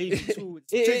made the baby?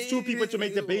 It takes two people to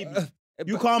make the baby.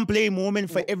 You can't blame women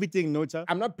for everything, Nota.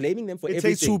 I'm not blaming them for It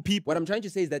everything. takes two people. What I'm trying to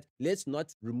say is that let's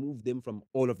not remove them from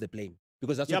all of the blame,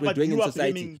 because that's what we're but doing you in are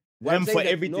society. blaming What I'm them saying for that-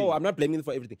 everything. No, I'm not blaming them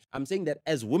for everything. I'm saying that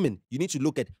as women, you need to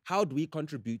look at how do we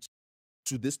contribute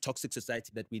to this toxic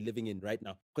society that we're living in right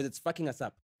now, because it's fucking us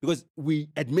up. Because we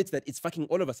admit that it's fucking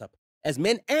all of us up. As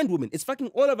men and women, it's fucking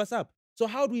all of us up. So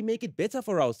how do we make it better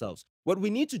for ourselves? What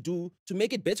we need to do to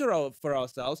make it better for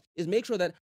ourselves is make sure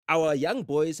that our young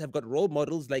boys have got role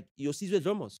models like your Sizwe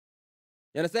Dlomos.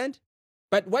 You understand?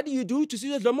 But what do you do to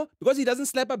Sizwe Dlomo? Because he doesn't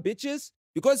slap up bitches,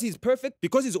 because he's perfect,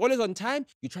 because he's always on time,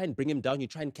 you try and bring him down, you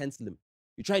try and cancel him.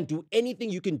 You try and do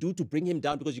anything you can do to bring him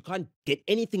down because you can't get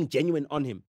anything genuine on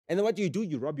him. And then what do?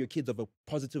 You rob your kids of a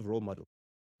positive role model.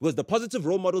 Because the positive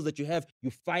role models that you have, you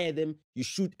fire them, you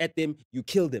shoot at them, you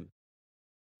kill them.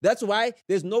 That's why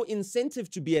there's no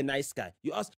incentive to be a nice guy.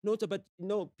 You ask, Nota, but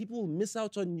people miss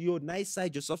out on your nice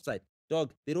side, your soft side.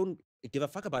 Dog, they don't give a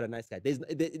fuck about a nice guy.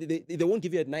 They won't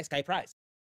give you a nice guy prize.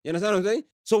 You understand what I'm saying?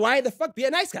 So why the fuck be a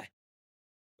nice guy?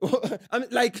 I mean,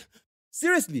 like,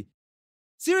 seriously.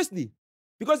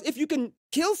 Because if you can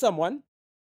kill someone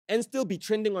and still be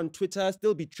trending on Twitter,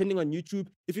 still be trending on YouTube,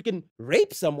 if you can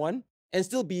rape someone and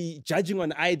still be judging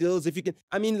on idols, if you can,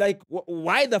 I mean, like,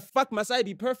 why the fuck must I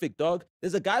be perfect, dog?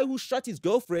 There's a guy who shot his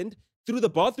girlfriend through the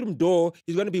bathroom door.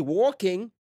 He's going to be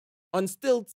walking on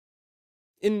stilts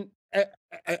in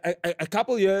a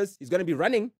couple years. He's going to be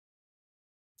running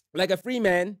like a free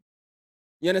man.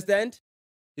 You understand?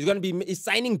 He's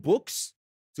signing books.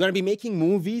 He's going to be making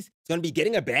movies. He's going to be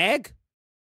getting a bag.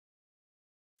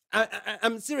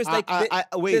 I'm serious. Like,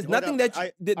 wait, there's nothing up.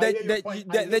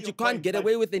 that you can't get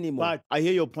away with anymore. But I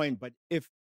hear your point. But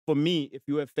for me, if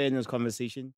you were fair in this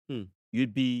conversation,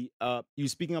 you'd be you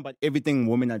speaking about everything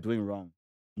women are doing wrong.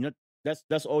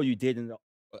 That's all you did in the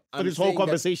for this whole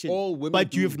conversation. All women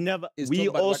but do you've never. is We talk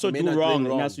about also what men do are wrong doing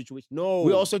in wrong. that situation. No,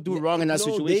 we also do wrong in that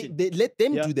situation. They let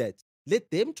them do that. Let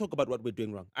them talk about what we're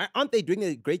doing wrong. Aren't they doing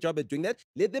a great job at doing that?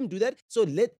 Let them do that. So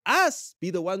let us be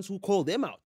the ones who call them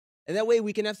out. And that way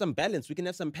we can have some balance. We can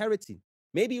have some parity.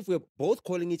 Maybe if we're both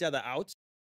calling each other out,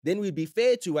 then we'd be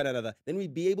fair to one another. Then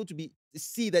we'd be able to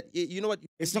see that, you know what?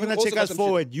 It's not going to take us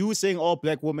forward. You saying all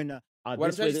black women are what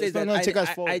I'm trying to say is that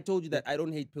I told you that I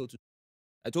don't hate Piltu.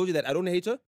 I told you that I don't hate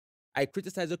her. I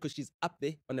criticize her because she's up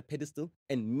there on a pedestal,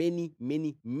 and many,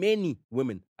 many, many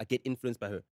women get influenced by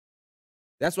her.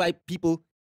 That's why people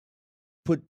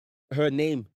put her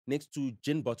name next to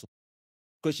gin bottle,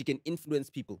 because she can influence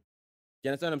people. You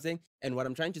understand what I'm saying? And what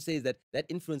I'm trying to say is that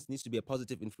influence needs to be a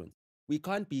positive influence. We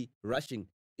can't be rushing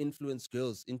influence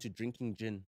girls into drinking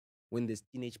gin when there's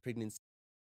teenage pregnancy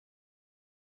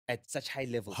at such high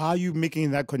levels. How are you making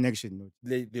that connection?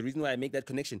 The reason why I make that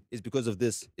connection is because of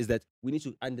this, is that we need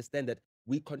to understand that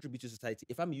we contribute to society.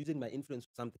 If I'm using my influence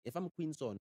for something, if I'm Queen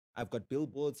Son, I've got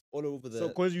billboards all over the... So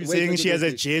because you're saying she has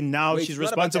a gin now, she's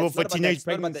responsible for teenage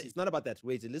pregnancy. It's not about that.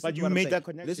 Wait, listen but to you what made I'm that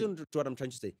saying. connection. Listen to what I'm trying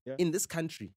to say. Yeah. In this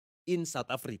country, in South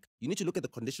Africa, you need to look at the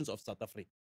conditions of South Africa.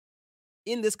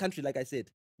 In this country, like I said,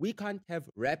 we can't have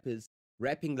rappers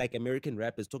rapping like American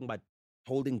rappers, talking about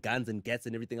holding guns and gats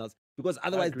and everything else, because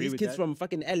otherwise these kids from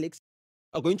fucking Alex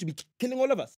are going to be killing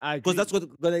all of us. Because that's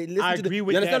what going to listen I to. agree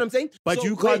with you understand that. what I'm saying? But so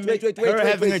you can't wait, her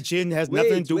having a gin has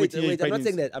nothing to do with teenage I'm not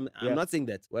saying pregnancy. that. I'm not saying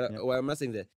that. Well, I'm not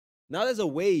saying that. Now there's a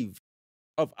wave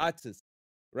of artists,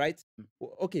 right?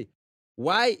 Okay,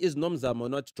 why is Nomzamo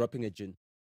not dropping a gin?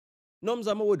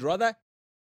 Nomzamo would rather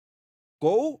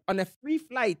go on a free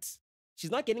flight.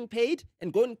 She's not getting paid,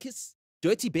 and go and kiss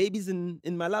dirty babies in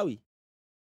Malawi.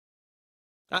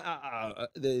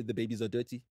 The babies are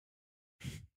dirty.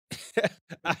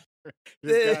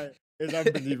 This guy is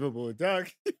unbelievable, dog.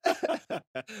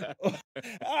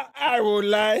 I won't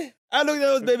lie. I looked at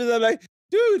those babies, I'm like,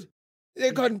 dude,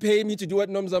 they can't pay me to do what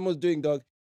Nomzamo's doing, dog.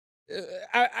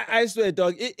 I swear,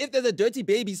 dog, if there's a dirty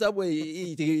baby somewhere,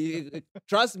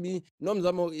 trust me,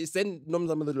 send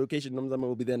Nomzamo the location, Nomzamo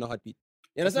will be there in a heartbeat.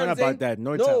 You understand what I'm saying? About that.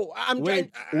 No, I'm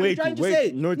trying to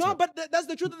say. No, but that's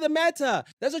the truth of the matter.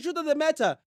 That's the truth of the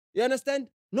matter. You understand?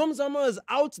 Nomzamo is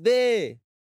out there.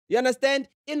 You understand?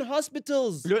 In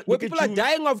hospitals where people are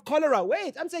dying of cholera.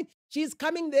 Wait, I'm saying she's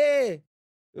coming there.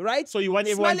 Right? So you want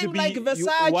everyone to be like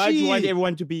Versace. Why do you want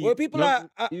everyone to be? Where people not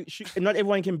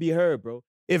everyone can be her, bro.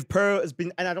 if Pearl has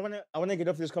been, and I want to get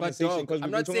off this But conversation dog, because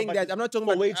I'm not saying that. I'm not talking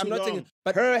about. I'm not saying.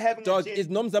 But her having dog, is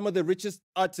Nomzamo the richest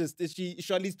artist? Is she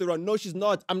Charlize Theron? No, she's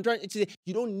not. I'm trying to say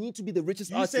you don't need to be the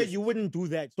richest artist. You said you wouldn't do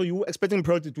that, so you were expecting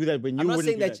Pearl to do that when you wouldn't. I'm not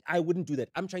saying do that I wouldn't do that.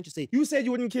 I'm trying to say you said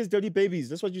you wouldn't kiss dirty babies.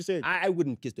 That's what you said. I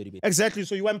wouldn't kiss dirty babies. Exactly.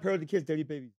 So you want Pearl to kiss dirty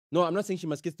babies? No, I'm not saying she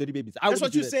must kiss dirty babies. That's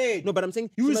what you said. No, but I'm saying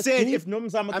you said if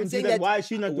Nomzamo can do that, why is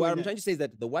she not doing that? What I'm trying to say is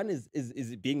that the one is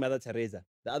being Mother Teresa.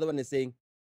 The other one is saying,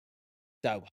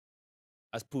 "Dawa,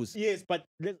 as poos." Yes, but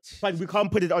we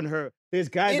can't put it on her. There's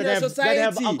guys in that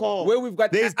have alcohol. Where we've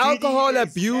got alcohol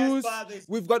abuse,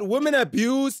 we've got women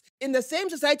abuse. In the same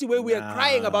society where we are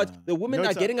crying about the women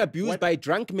are getting abused by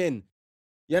drunk men.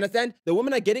 You understand? The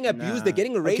women are getting abused, they're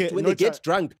getting raped when they get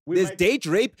drunk. There's date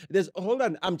rape. Hold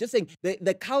on, I'm just saying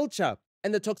the culture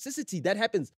and the toxicity that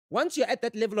happens. Once you're at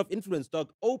that level of influence,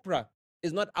 dog, Oprah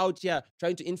is not out here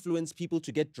trying to influence people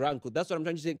to get drunk. That's what I'm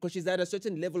trying to say, because she's at a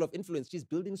certain level of influence. She's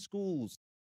building schools.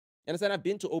 You understand? I've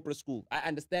been to Oprah school. I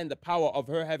understand the power of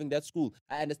her having that school.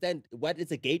 I understand what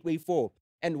it's a gateway for.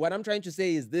 And what I'm trying to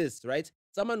say is this, right?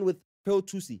 Someone with Pearl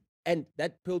Tusi, and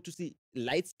that Pearl Tusi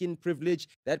light skin privilege,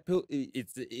 that Pearl, it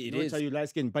is. Tell you light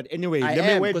skin, but anyway,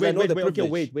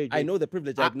 wait. I know the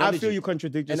privilege. I feel you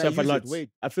contradict yourself a lot.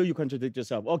 Wait, I feel you contradict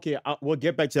yourself. Okay, we'll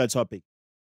get back to that topic.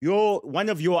 One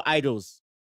of your idols,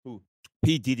 who?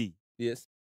 P. Diddy. Yes.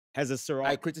 Has a Ciroc.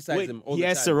 I criticize him all the time.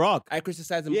 He has Ciroc. I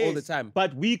criticize him all the time.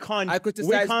 But we can't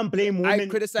blame women.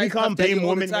 We can't blame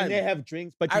women when they have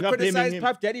drinks, but you're not blaming him. I criticize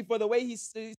Puff Daddy for the way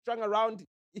he's strung around.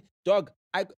 Dog,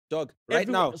 right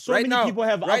now. So many people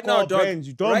have alcohol brands.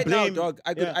 You don't blame. Dog.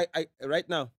 Right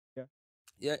now.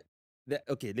 Yeah.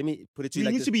 Okay, let me put it to you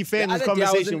like this. We need to be fair in this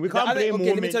conversation. We can't blame women.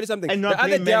 Let me tell you something. And not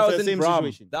blame men for the same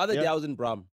situation. The other day I was in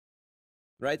Bram.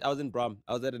 Right? I was in Bram.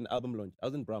 I was at an album launch.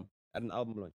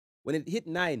 When it hit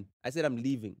 9, I said I'm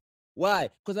leaving. Why?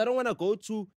 Because I don't want to go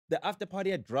to the after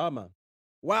party at Drama.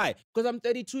 Why? Because I'm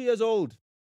 32 years old.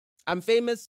 I'm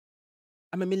famous.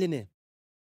 I'm a millionaire.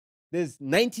 There's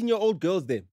 19-year-old girls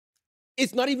there.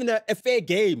 It's not even a fair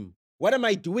game. What am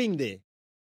I doing there?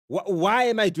 Why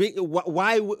am I doing?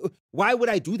 Why would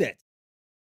I do that?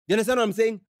 You understand what I'm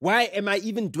saying? Why am I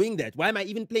even doing that? Why am I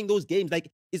even playing those games?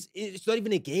 Like it's not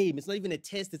even a game. It's not even a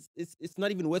test. It's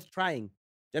not even worth trying.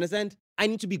 You understand? I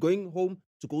need to be going home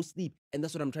to go sleep. And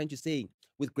that's what I'm trying to say.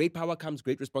 With great power comes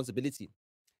great responsibility.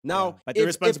 Now, but the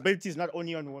responsibility is not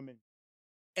only on women.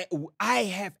 I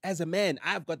have, as a man,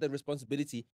 I've got the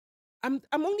responsibility. I'm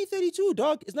only 32,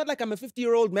 dog. It's not like I'm a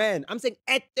 50-year-old man. I'm saying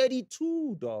at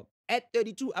 32, dog. At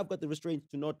 32, I've got the restraint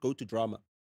to not go to Drama.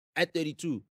 At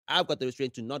 32, I've got the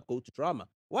restraint to not go to Drama.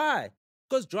 Why?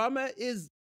 Because Drama is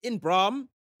in Bram,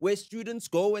 where students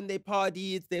go and they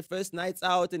party. It's their first nights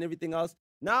out and everything else.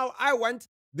 Now I want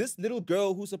this little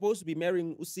girl who's supposed to be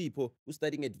marrying Usipo, who's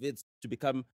studying at Wits to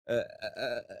become a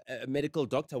medical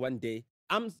doctor one day.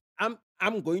 I'm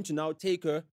going to now take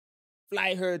her,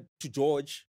 fly her to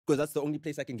George, because that's the only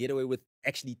place I can get away with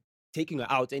actually taking her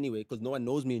out anyway, because no one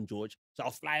knows me in George. So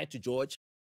I'll fly her to George.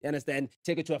 You understand?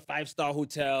 Take her to a 5-star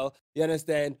hotel. You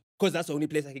understand? Because that's the only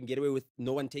place I can get away with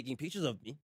no one taking pictures of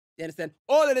me. You understand?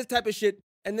 All of this type of shit.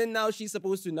 And then now she's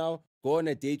supposed to now go on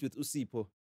a date with Usipo.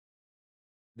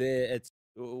 There at,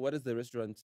 what is the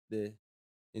restaurant there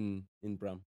in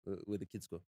Bram where the kids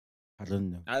go? I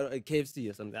don't know. KFC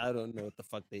or something. I don't know what the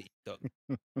fuck they eat, dog.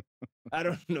 I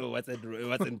don't know what's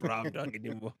in Bram, dog,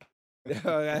 anymore.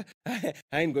 I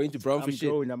ain't going to Bram for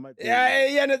shit.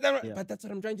 Yeah. But that's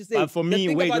what I'm trying to say. But for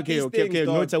me, wait, okay.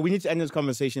 Nota, we need to end this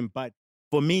conversation. But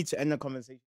for me to end the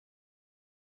conversation,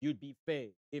 you'd be fair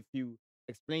if you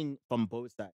explain from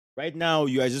both sides. Right now,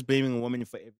 you are just blaming a woman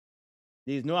for everything.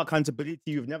 There's no accountability.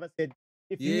 You've never said.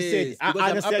 If you said,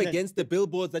 because I'm up against the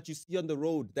billboards that you see on the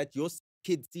road that your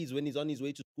kid sees when he's on his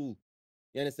way to school.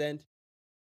 You understand?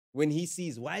 When he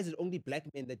sees, why is it only black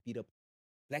men that beat up?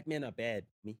 Black men are bad.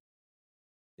 Me.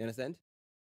 You understand?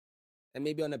 And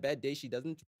maybe on a bad day, she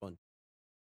doesn't respond.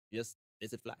 Just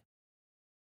lets it fly.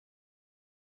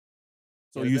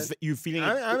 So you feeling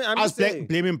I'm just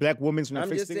blaming black women when I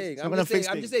fix things? I'm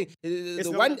just saying.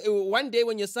 One day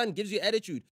when your son gives you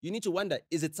attitude, you need to wonder,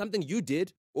 is it something you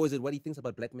did or is it what he thinks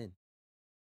about black men?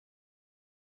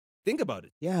 Think about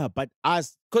it. Yeah, but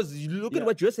because look at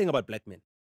what you're saying about black men.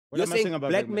 You're saying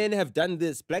black men have done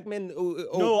this. Black men.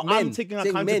 No, I'm taking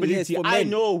accountability. I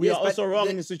know we are also wrong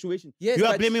in the situation. Yes, you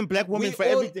are blaming black women for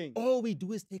everything. All we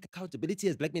do is take accountability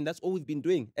as black men. That's all we've been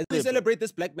doing. As we celebrate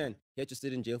this black man, he had to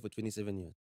sit in jail for 27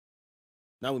 years.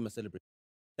 Now we must celebrate.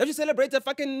 You have to celebrate a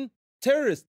fucking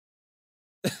terrorist.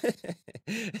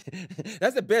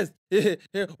 That's the best.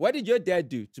 What did your dad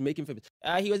do to make him famous?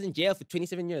 He was in jail for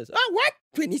 27 years. Oh, what?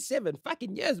 27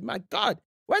 fucking years, my God.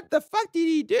 What the fuck did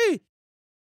he do?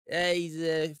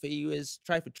 He was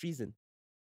tried for treason.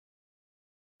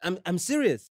 I'm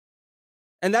serious.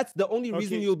 And that's the only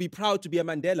reason Okay. you'll be proud to be a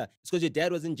Mandela. It's because your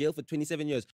dad was in jail for 27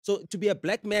 years. So to be a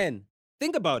black man,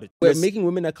 think about it. We're Yes. making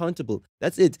women accountable.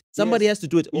 That's it. Somebody Yes. has to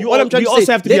do it. You All all- I'm trying we to also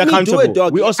say, have to be let me do accountable. it,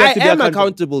 dog. We also have to be I am accountable.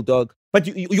 accountable, dog. But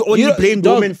you only don't- blame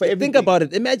dog, women for everything. Think about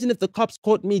it. Imagine if the cops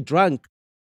caught me drunk.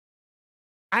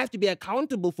 I have to be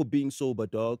accountable for being sober,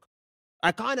 dog.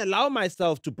 I can't allow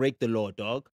myself to break the law,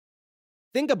 dog.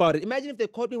 Think about it. Imagine if they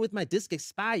caught me with my disc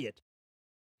expired.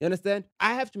 You understand?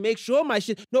 I have to make sure my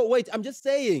shit. No, wait. I'm just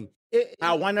saying.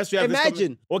 I want us to have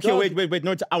Imagine. Okay, dog, wait.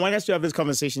 No, I want us to have this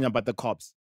conversation about the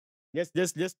cops. Let's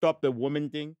stop the woman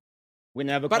thing. We're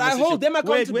gonna have a But I conversation. hold them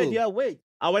accountable. Wait.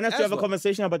 I want us to As have a well.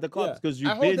 conversation about the cops because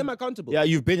I hold them accountable.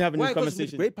 you've been having Why? this 'Cause with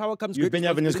conversation. great power comes You've great been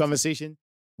having this responsibility. conversation.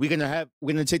 We're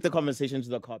gonna take the conversation to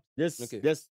the cops. Okay.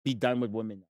 Let's be done with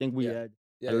women. I think we Yeah. had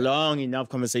Yeah, a long enough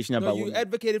conversation No, about you women.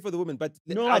 advocated for the women, but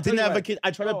No, I'll I tell didn't you why. advocate.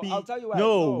 I try to No, be. I'll tell you why.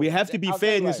 No, we have to be I'll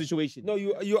fair tell in you this why. situation. No,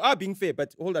 you are being fair,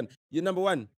 but hold on. You're number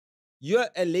one. You're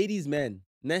a ladies' man.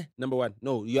 Nah, number one.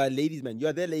 No, you are a ladies' man. You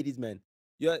are their ladies' man.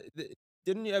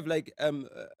 Didn't you have like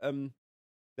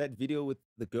that video with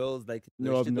the girls like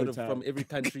No, they're I've no time. from every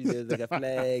country? There's like a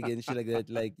flag and shit like that.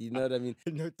 Like, you know what I mean?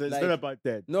 No, it's Like- not about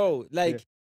that. No, like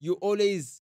you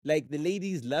always like the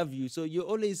ladies love you, so you're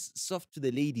always soft to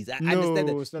the ladies. I understand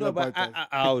that. It's not No, about but that.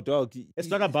 oh, dog, It's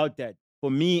not about that. For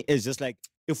me, it's just like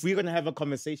if we're gonna have a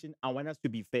conversation, I want us to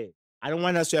be fair. I don't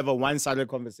want us to have a one-sided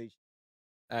conversation.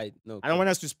 I don't want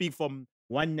us to speak from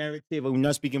one narrative, and we're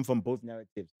not speaking from both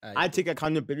narratives. I take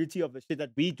accountability of the shit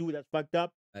that we do that's fucked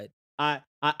up. Aight. I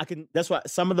can. That's why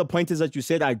some of the pointers that you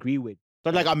said, I agree with. It's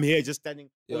not like I'm here just standing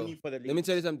Yo, only for the. Let me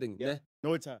tell you something. Yeah. Yeah.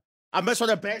 No, it's I'm just trying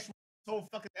to bash the whole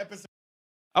fucking episode.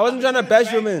 I wasn't trying to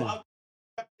bash women.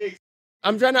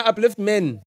 I'm trying to uplift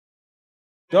men.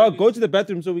 Dog, go to the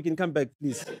bathroom so we can come back,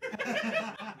 please.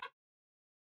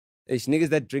 It's niggas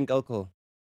that drink alcohol.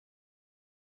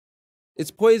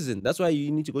 It's poison. That's why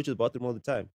you need to go to the bathroom all the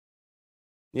time.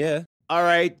 Yeah. All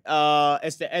right.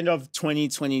 It's the end of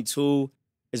 2022.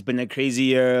 It's been a crazy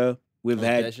year. We've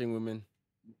had bashing women.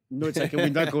 no, can we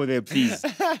not go there, please?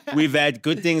 We've had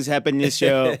good things happen this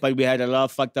year, but we had a lot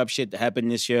of fucked up shit that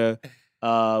happened this year. We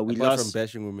Apart lost. from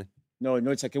bashing women. No,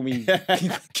 can we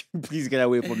please get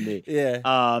away from there? Yeah.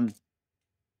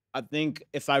 I think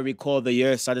if I recall, the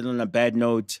year started on a bad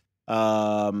note.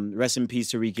 Rest in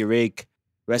peace to Ricky Rick.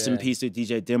 Rest in Yeah. peace to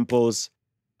DJ Dimples.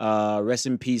 Rest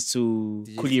in peace to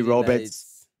DJ Coolie City Roberts.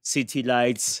 Lights. City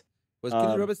Lights. Was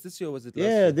Coolie Roberts this year or was it last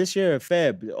Yeah, year? this year,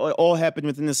 Feb. All happened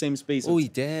within the same space. Oh,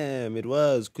 damn. It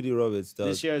was Coolie Roberts, dog.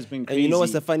 This year has been crazy. And you know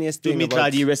what's the funniest thing Dumi about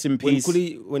Cladi, rest in peace.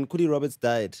 when Coolie Roberts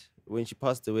died, when she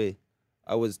passed away,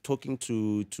 I was talking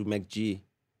to MacG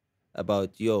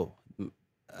about you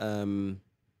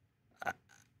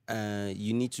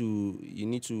need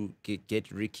to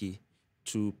get Ricky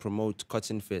to promote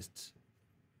Cotton Fest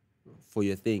for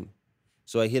your thing.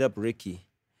 So I hit up Ricky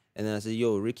and then I said,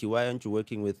 yo, Ricky, why aren't you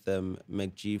working with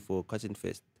MacG for Cotton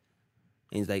Fest?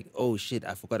 And he's like, oh shit,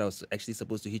 I forgot I was actually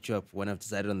supposed to hit you up when I've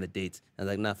decided on the date. I was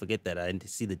like, nah, forget that. I didn't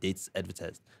see the dates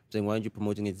advertised. I'm saying, why aren't you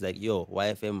promoting it? He's like, yo,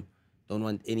 YFM don't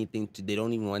want anything they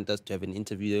don't even want us to have an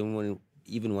interview. They don't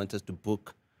even want us to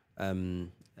book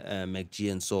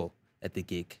MacG and Saul at the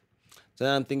gig. So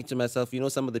then I'm thinking to myself, you know,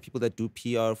 some of the people that do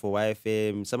PR for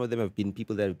YFM, some of them have been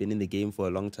people that have been in the game for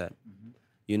a long time,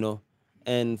 you know?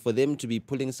 And for them to be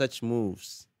pulling such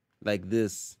moves like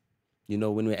this, you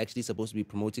know, when we're actually supposed to be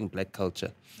promoting black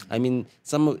culture. I mean,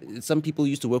 some people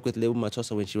used to work with Lebo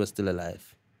Matosa when she was still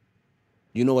alive.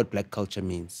 You know what black culture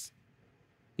means.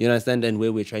 You understand? And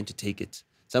where we're trying to take it.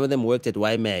 Some of them worked at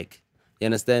YMAG. You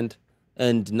understand?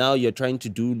 And now you're trying to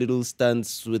do little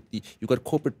stunts with you got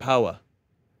corporate power.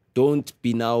 Don't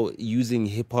be now using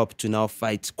hip-hop to now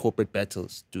fight corporate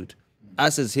battles, dude.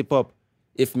 Us as hip-hop,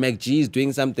 if MacG is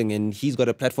doing something and he's got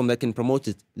a platform that can promote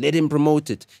it, let him promote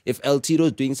it. If El Tito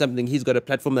is doing something, he's got a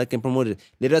platform that can promote it.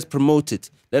 Let us promote it.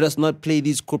 Let us not play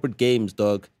these corporate games,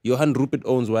 dog. Johan Rupert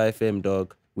owns YFM,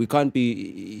 dog. We can't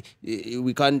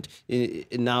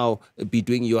now be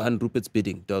doing Johan Rupert's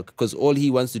bidding, dog, because all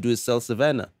he wants to do is sell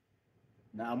Savannah.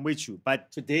 Now, I'm with you. But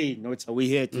today, Nota, we're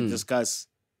here to discuss.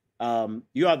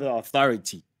 You are the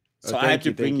authority. So I had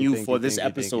to bring you for this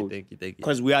episode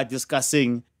because we are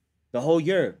discussing the whole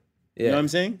year. Yeah. You know what I'm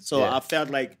saying? So Yeah. I felt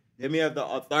like, let me have the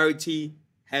authority,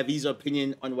 have his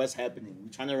opinion on what's happening. We're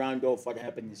trying to round off what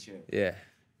happened this year. Yeah.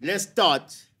 Let's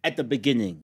start at the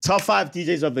beginning. Top 5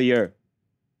 DJs of the year.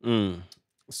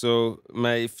 So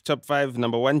my top 5,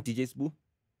 number 1, DJ Spoo.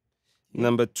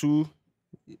 Number 2,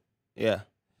 DJ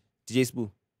Spoo.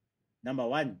 Number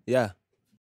 1. Yeah.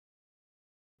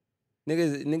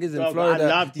 Niggas in Bro, I Florida.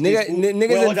 love DJ Spoon. Niggas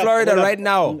Wait, in hold up, Florida hold up. right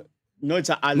now.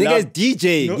 Nota, I Nigga love is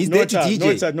DJing. He's there to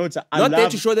DJ. Nota, Not there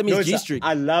to show them his Nota, G-string.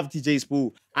 I love DJ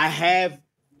Spoon. I have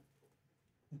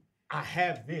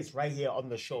this right here on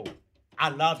the show. I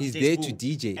love He's DJ there Spoon. to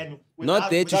DJ. And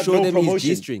Not there to without show no them his promotion.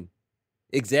 G-string.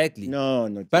 Exactly.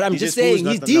 No. But I'm DJ just Spoon is saying,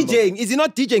 not he's the number. DJing. Is he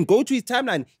not DJing? Go to his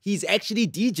timeline. He's actually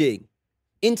DJing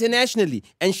internationally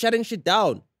and shutting shit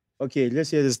down. Okay, let's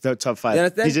hear this top 5. You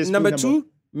understand? DJ Spoon, Number 2,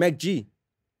 Mac G.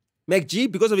 Mac G,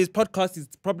 because of his podcast, is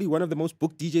probably one of the most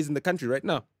booked DJs in the country right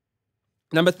now.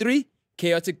 Number 3,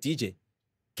 Chaotic DJ.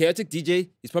 Chaotic DJ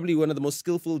is probably one of the most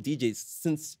skillful DJs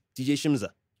since DJ Shimza.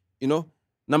 You know?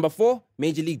 Number 4,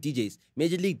 Major League DJs.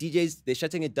 Major League DJs, they're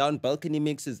shutting it down. Balcony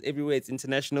mixes everywhere. It's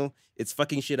international. It's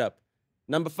fucking shit up.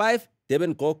 Number 5,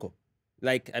 Deben Goko.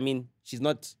 Like, I mean, she's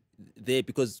not there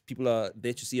because people are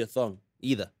there to see a thong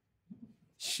either.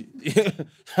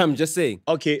 I'm just saying.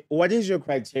 Okay, what is your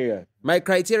criteria? My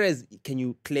criteria is, can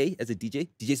you play as a DJ?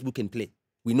 DJ Spoon can play.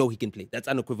 We know he can play. That's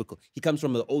unequivocal. He comes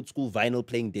from the old school vinyl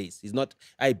playing days. He's not,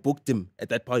 I booked him at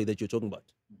that party that you're talking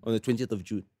about on the 20th of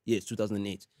June. Yes,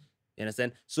 2008. You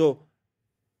understand? So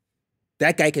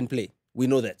that guy can play. We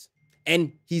know that.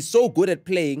 And he's so good at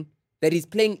playing that he's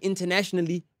playing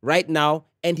internationally right now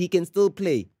and he can still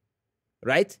play.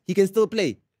 Right? He can still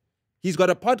play. He's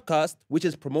got a podcast which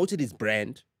has promoted his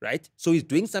brand, right? So he's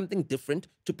doing something different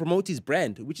to promote his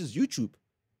brand, which is YouTube.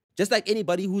 Just like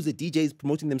anybody who's a DJ is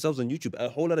promoting themselves on YouTube. A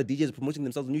whole lot of DJs are promoting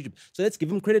themselves on YouTube. So let's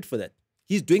give him credit for that.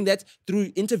 He's doing that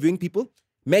through interviewing people.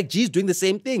 Mac G's doing the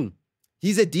same thing.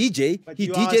 He's a DJ. But he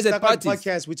you DJs are at parties.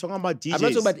 Podcast. We're talking about DJs. I'm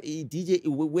not talking about a DJ.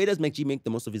 Where does Mac G make the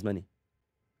most of his money?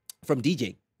 From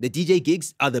DJ. The DJ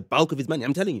gigs are the bulk of his money.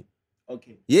 I'm telling you.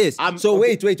 Okay. Yes. So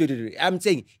okay. Wait. I'm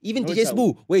saying, even No, DJ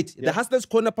Spoo, wait, Yeah. the Hustlers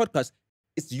Corner podcast,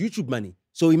 it's YouTube money.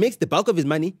 So he makes the bulk of his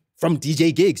money from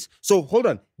DJ gigs. So hold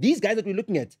on. These guys that we're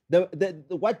looking at, the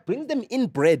what brings them in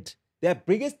bread, their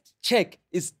biggest check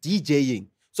is DJing.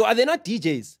 So are they not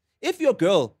DJs? If your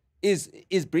girl is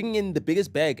bringing in the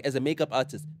biggest bag as a makeup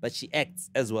artist, but she acts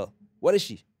as well, what is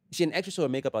she? Is she an actress or a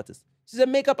makeup artist? She's a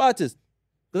makeup artist.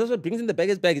 Because that's what brings in the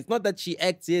biggest bag. It's not that she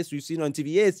acts, yes, we've seen her on TV.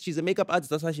 Yes, she's a makeup artist.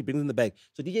 That's why she brings in the bag.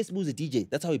 So DJ Smooth is a DJ.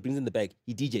 That's how he brings in the bag.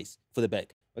 He DJs for the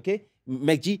bag. Okay?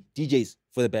 Mac G DJs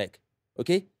for the bag.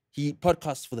 Okay? He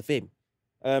podcasts for the fame.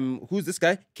 Who's this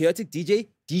guy? Chaotic DJ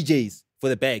DJs for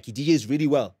the bag. He DJs really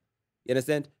well. You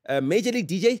understand? Major League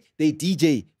DJ, they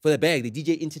DJ for the bag. They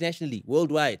DJ internationally,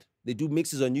 worldwide. They do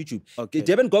mixes on YouTube. Okay.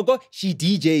 Deben Gogo, she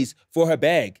DJs for her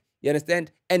bag. You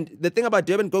understand? And the thing about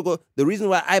Deben Gogo, the reason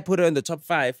why I put her in the top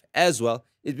 5 as well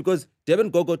is because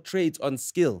Deben Gogo trades on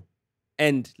skill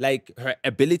and like her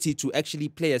ability to actually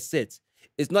play a set.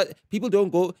 It's not, people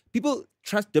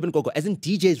trust Deben Gogo, as in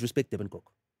DJs respect Deben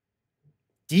Gogo.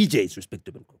 DJs respect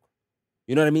Deben Gogo.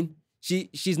 You know what I mean?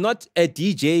 She's not a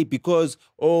DJ because,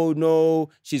 oh no,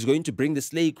 she's going to bring the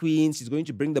Slay Queens, she's going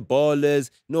to bring the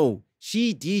ballers. No,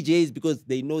 she DJs because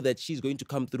they know that she's going to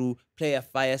come through, play a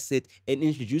fire set, and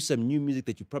introduce some new music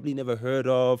that you probably never heard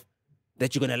of,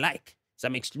 that you're going to like.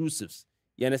 Some exclusives.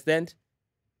 You understand?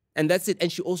 And that's it.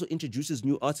 And she also introduces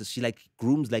new artists. She like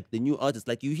grooms like the new artists.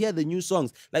 Like you hear the new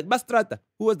songs. Like Bastrata.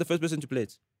 Who was the first person to play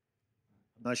it?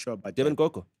 I'm not sure about Deben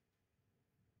Gogo.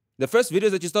 The first videos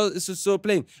that you saw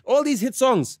playing. All these hit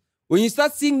songs. When you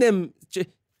start seeing them,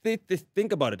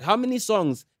 think about it. How many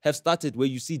songs have started where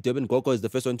you see Deben Gogo is the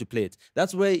first one to play it?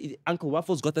 That's where Uncle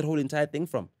Waffles got that whole entire thing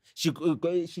from. She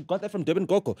got that from Deben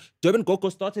Gogo. Deben Gogo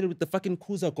started with the fucking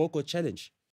Kuza Gogo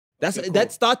challenge.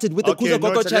 That started with the Kuza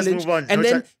Gogo challenge. And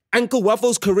then Uncle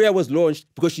Waffles' career was launched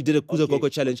because she did a Kuza Gogo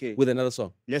challenge with another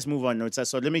song. Let's move on, Nota.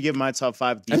 So let me give my top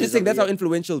 5 DJs. I'm just saying that's how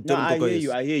influential Deben Gogo is.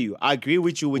 I hear you. I agree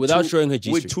with you without showing her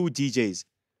G-string. With 2 DJs.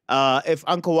 If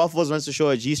Uncle Waffles wants to show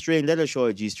a G-string, let her show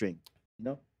a G-string. You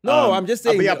know? No, I'm just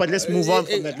saying. But let's move on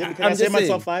from that. Can I say my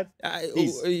top 5?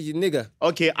 Nigga.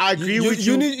 Okay, I agree with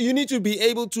you. You need to be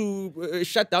able to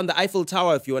shut down the Eiffel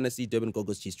Tower if you want to see Deben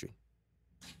Gogo's G-string.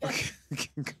 Okay,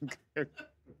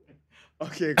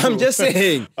 cool. I'm just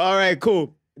saying. All right,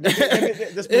 cool. Let's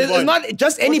move it's on. not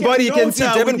just anybody can see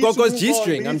Deben Gogo's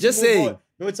G-string. I'm just saying.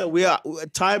 Nota,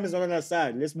 time is not on our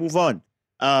side. Let's move on.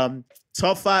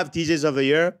 Top 5 DJs of the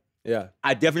year. Yeah.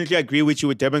 I definitely agree with you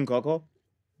with Deben Gogo.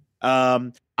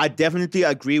 I definitely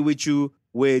agree with you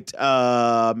with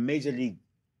Major League.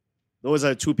 Those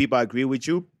are 2 people I agree with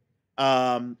you.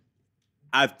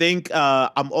 I think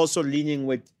I'm also leaning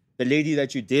with the lady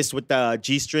that you dissed with the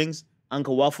G-strings.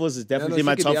 Uncle Waffles is definitely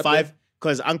my top 5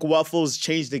 because Uncle Waffles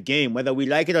changed the game, whether we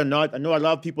like it or not. I know a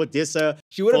lot of people diss her.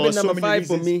 She would have been number 5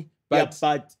 reasons. for me, but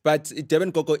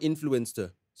Deben Gogo influenced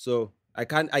her. So I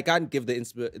can't give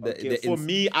the For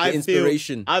me, the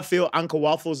inspiration. I feel Uncle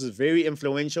Waffles is very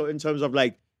influential in terms of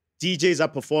like DJs are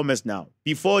performers now.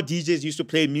 Before DJs used to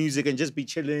play music and just be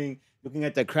chilling, looking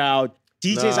at the crowd.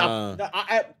 DJs are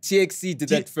TXC did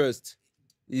that first.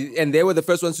 And they were the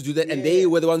first ones to do that, and they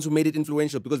were the ones who made it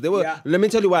influential because they were. Yeah. Let me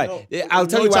tell you why. I'll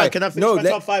tell you why. Can I finish my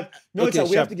top 5? No, okay,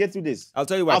 we have to get through this. I'll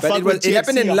tell you why. But it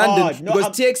happened in London because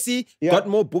TXC got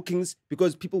more bookings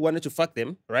because people wanted to fuck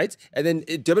them, right? And then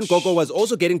Durban Gogo was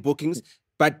also getting bookings,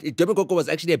 but Durban Gogo was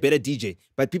actually a better DJ.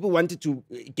 But people wanted to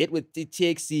get with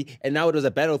TXC, and now it was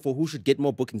a battle for who should get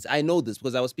more bookings. I know this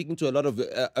because I was speaking to a lot of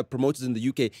promoters in the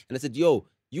UK, and I said, yo,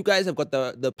 you guys have got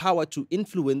the power to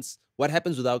influence what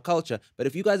happens with our culture. But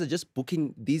if you guys are just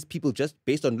booking these people just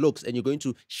based on looks and you're going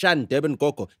to shun Durban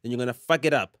Gogo, then you're going to fuck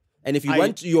it up. And if you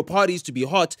want your parties to be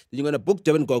hot, then you're going to book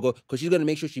Durban Gogo because she's going to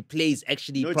make sure she plays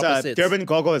actually proper sets. Durban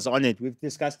Gogo is on it. We've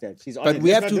discussed that. She's on it. But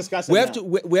we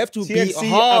have to be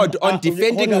hard on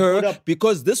defending her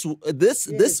because this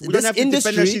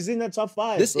industry, she's in the top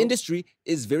 5. This industry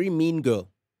is very mean girl.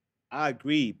 I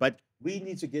agree, but we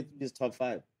need to get this top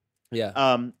 5. Yeah.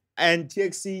 And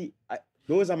TXC,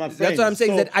 those are my friends. That's what I'm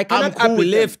saying. So that I cannot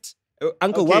uplift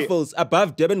Uncle Waffles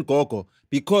above Durban Gogo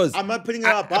because I'm not putting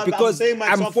her above. Because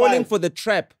I'm falling for the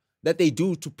trap that they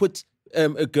do to put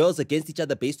girls against each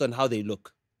other based on how they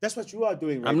look. That's what you are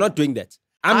doing. Right I'm not doing that.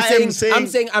 I'm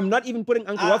saying I'm not even putting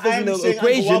Uncle Waffles in the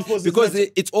equation because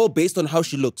it's all based on how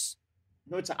she looks.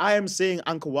 No, I am saying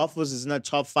Uncle Waffles is in the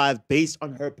top 5 based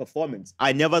on her performance.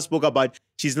 I never spoke about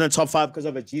she's in the top 5 because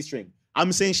of a G-string.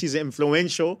 I'm saying she's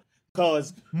influential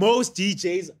because most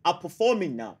DJs are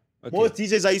performing now. Okay. Most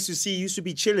DJs I used to see used to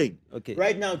be chilling. Okay.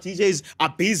 Right now, DJs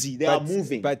are busy. They are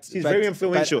moving. She's very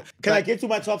influential. Can I get to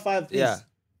my top 5, please? Yeah.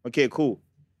 Okay, cool.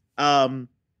 Gabza,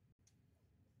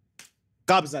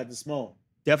 the small.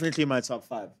 Definitely my top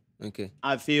 5. Okay.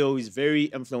 I feel he's very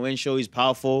influential. He's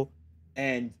powerful.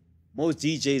 And most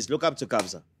DJs look up to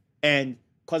Gabza. And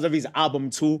because of his album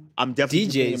too, I'm definitely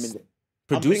putting him in there.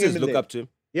 Producers look up to him.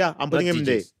 Yeah, I'm putting him in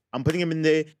there. I'm putting him in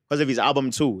there because of his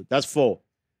album too. That's 4.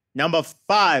 Number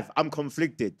 5, I'm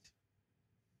conflicted.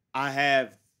 I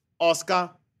have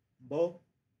Oscar. Bo.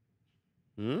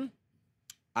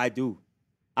 I do.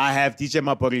 I have DJ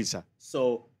Maporisa.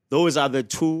 So those are the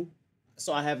 2.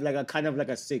 So I have like a kind of like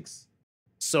a 6.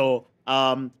 So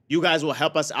you guys will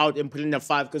help us out in putting the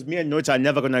 5 because me and Nota are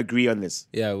never gonna agree on this.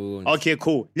 Yeah, we won't. Okay,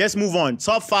 cool. Let's move on.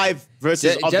 Top 5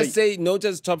 versus. Just say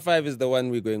Nota's top 5 is the one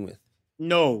we're going with.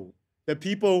 No. The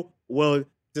people will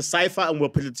decipher and we'll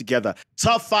put it together.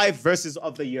 Top 5 verses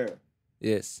of the year.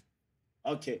 Yes.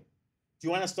 Okay. Do you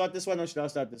want to start this one or should I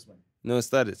start this one? No,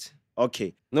 start it.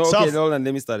 Okay. No, okay, hold on.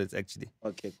 Let me start it, actually.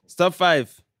 Okay, cool. Top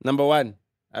 5. Number 1,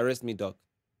 Arrest Me, Dog.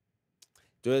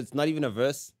 It's not even a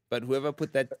verse, but whoever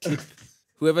put that clip,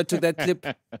 whoever took that clip,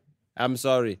 I'm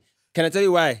sorry. Can I tell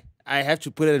you why? I have to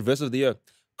put it at verse of the year.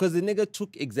 Because the nigga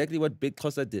took exactly what Big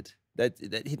Xhosa did. That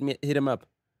hit him up.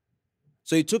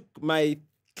 So he took my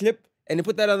clip and he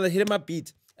put that on the Hit 'em Up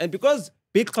beat. And because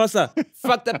Big Xhosa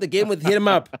fucked up the game with Hit 'em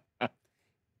Up,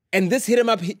 and this Hit 'em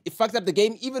Up it fucked up the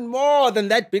game even more than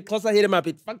that Big Xhosa Hit 'em Up.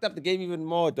 It fucked up the game even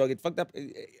more, dog. It fucked up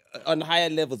on higher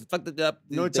levels. It fucked it up.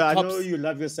 No, I know you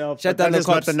love yourself. Shut down. That is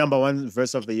not the number 1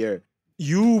 verse of the year.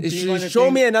 Show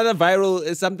me another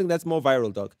viral, something that's more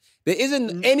viral, dog. There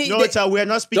isn't any. No, we're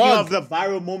not speaking of the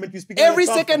viral moment. We're speaking every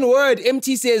second word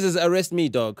MT says is arrest me,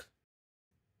 dog.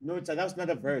 No, that's not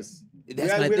a verse. We're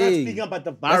not speaking about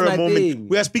the viral moment.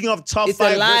 We are speaking of top 5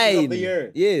 verses of the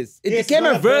year. Yes. It became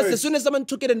a verse. As soon as someone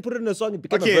took it and put it in a song, it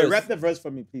became a verse. Okay, rap the verse for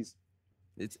me, please.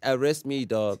 It's arrest me,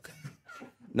 dog.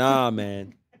 Nah,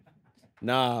 man.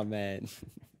 Nah, man.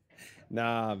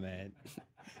 Nah, man.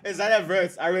 Is that a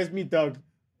verse? Arrest me, dog.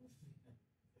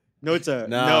 Nota,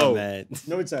 no, man.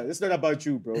 Nota, it's not about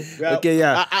you, bro. Okay,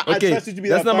 yeah. I trust you to be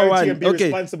that's number 1. And be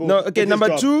responsible. No, okay.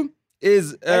 Number 2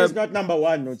 is that is not number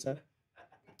 1, Nota.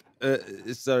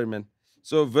 Sorry, man.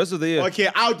 So verse of the year. Okay,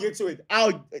 I'll get to it.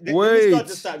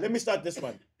 Let me start this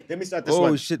one.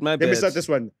 Oh shit, my bad. Let me start this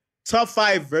one. Top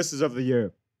 5 verses of the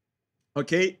year.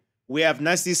 Okay, we have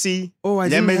Nasty C. Oh, I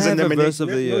didn't have a verse of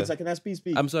the year. No, can I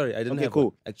speak? I'm sorry, I didn't have cool.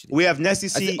 One, actually. We have Nasty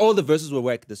C. All the verses were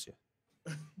whack this year.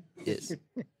 Yes.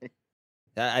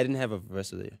 I didn't have a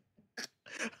verse of the year.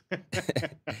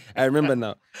 I remember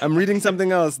now. I'm reading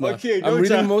something else now. Okay, I'm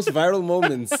reading most viral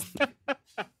moments.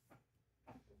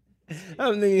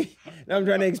 I'm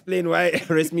trying to explain why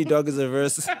Arrest Me Dog is a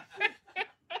verse.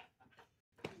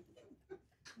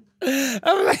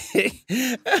 I'm like,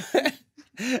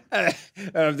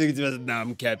 I'm thinking to myself, nah,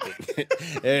 I'm capping.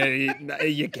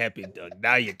 You're capping, dog.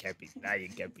 Now you're capping.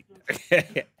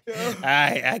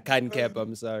 I can't cap.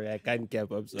 I'm sorry. I can't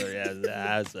cap. I'm sorry.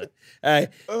 I'm sorry.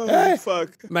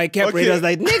 Fuck. My cap rate was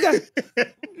like, nigga.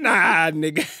 Nah,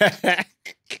 nigga.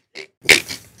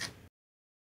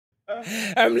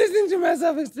 I'm listening to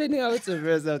myself explaining how it's a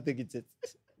verse. I'm thinking,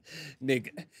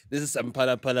 nigga, this is some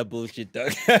pala bullshit,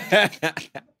 dog.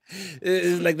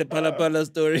 It's like the pala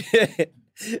story.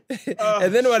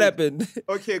 And then what happened?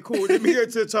 Okay, cool. Let me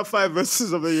get to the top 5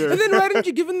 verses of the year. And then why didn't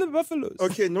you give him the Buffaloes?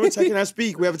 Okay, no time can I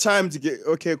speak. We have time to get.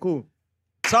 Okay, cool.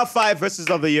 Top 5 verses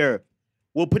of the year.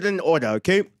 We'll put it in order,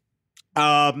 okay?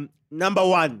 Number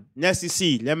 1, Nasty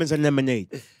C, Lemons and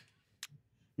Lemonade.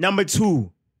 Number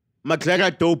 2,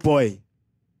 McGregor Dope Boy.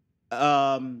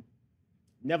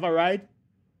 Never Ride.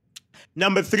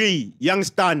 Number 3, Young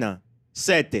Stana,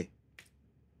 Sete.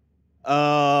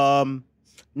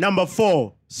 Number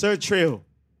 4, Sir Trail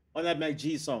on that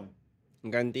MacG song.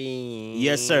 Gandhi.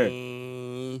 Yes, sir.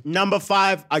 Number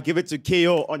 5, I give it to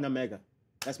KO on Omega.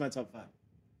 That's my top 5.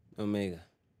 Omega.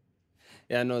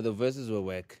 Yeah, no, the verses were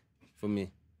whack for me.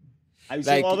 I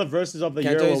saying all the verses of the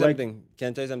year Can I tell you were something? Can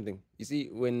I tell you something? You see,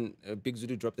 when Big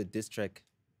Zulu dropped the diss track,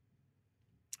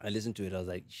 I listened to it. I was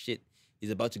like, shit,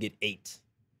 he's about to get 8.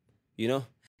 You know?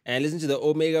 And I listened to the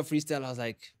Omega freestyle. I was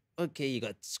like, okay, you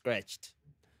got scratched.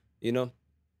 You know?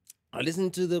 I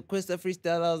listened to the Questa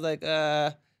freestyle. I was like,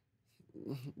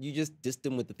 you just dissed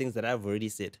him with the things that I've already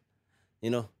said.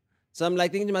 You know? So I'm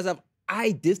like thinking to myself,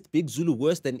 I dissed Big Zulu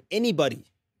worse than anybody.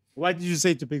 What did you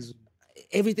say to Big Zulu?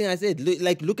 Everything I said.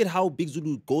 Look at how Big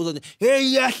Zulu goes on.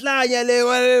 Hey,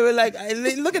 whatever. Like,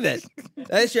 look at that.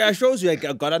 That shows you I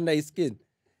got under his skin.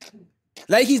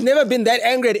 Like, he's never been that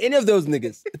angry at any of those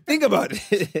niggas. Think about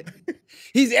it.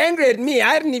 He's angry at me.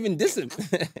 I didn't even diss him.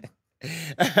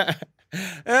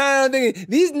 I'm thinking,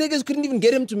 these niggas couldn't even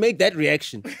get him to make that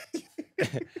reaction.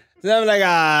 So I'm like,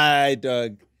 alright,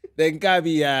 dog. They can't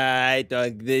be alright,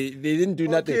 dog. They didn't do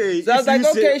nothing. So I was like,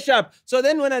 okay, sharp. So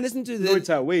then when I listened to the...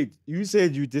 No, wait. You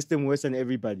said you dissed him worse than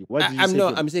everybody. What did you say?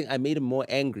 I'm saying I made him more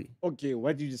angry. Okay,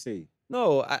 what did you say?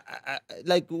 No, I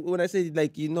like when I say,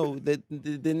 like, you know, that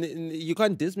you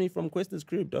can't diss me from Questa's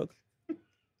crib, dog.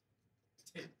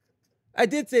 I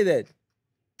did say that.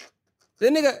 The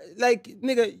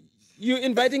nigga, you're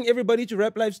inviting everybody to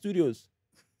Rap Live Studios.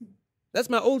 That's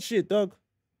my old shit, dog.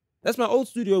 That's my old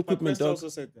studio equipment, dog. Also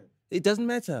said that. It doesn't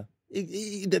matter.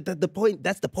 The point.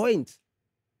 That's the point.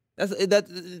 That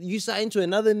you signed to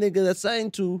another nigga that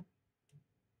signed to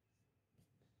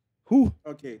who?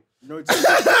 Okay. No.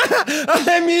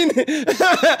 I mean,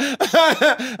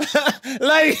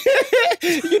 like,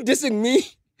 you dissing me?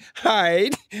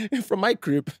 Hide from my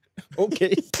crib.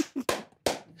 Okay.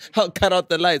 I'll cut out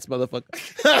the lights, motherfucker.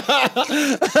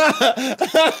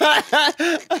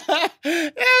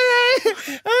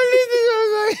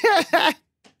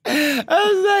 I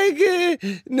was like,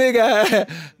 nigga,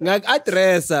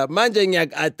 ngak-addressa, manje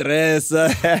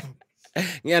ngak-addressa.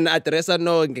 Ngiyana-addressa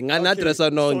nonke, ngana-addressa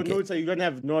nonke. So, Nota, you're going to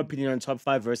have no opinion on top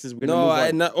 5 verses? No,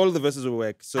 all the verses will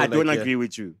work. So I don't agree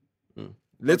with you.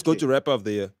 Let's go to Rapper of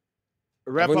the Year.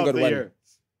 Rapper of the Year.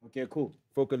 Okay, cool.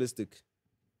 Focalistic.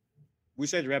 We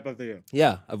said Rapper of the Year.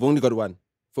 Yeah, I've only got one.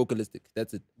 Focalistic.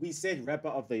 That's it. We said Rapper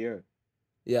of the Year.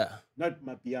 Yeah. Not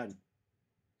Mapian.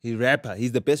 He's rapper.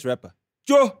 He's the best rapper.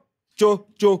 Joe. No,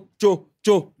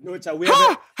 we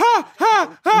have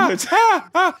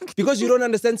Because you don't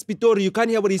understand Spitori, you can't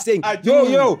hear what he's saying.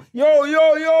 Yo. Have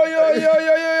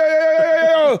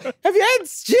you heard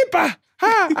Shipa?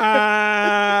 Are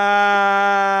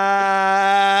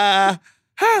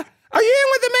you hearing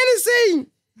what the man is saying?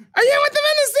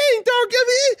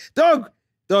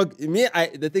 Dog,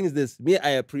 the thing is this.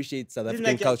 I appreciate South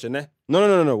African culture, ne?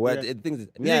 No. What the thing is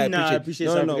this. I appreciate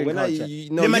South African when culture. you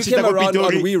came around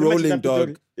on We Rolling,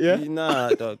 dog. Yeah? Nah,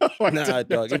 dog.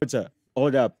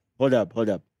 Hold up.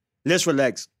 Let's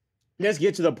relax. Let's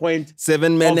get to the point.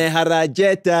 7 men in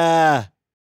Harajeta.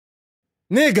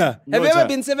 Nigga, have you ever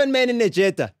been 7 men in a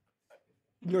Jetta?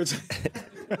 No,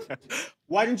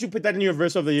 why didn't you put that in your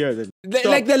verse of the year then?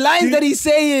 Like the lines that he's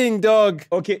saying, dog.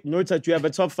 Okay, no touch. You have a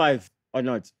top 5 or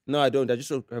not? No, I don't. I just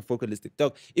have Focalistic,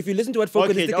 dog. If you listen to what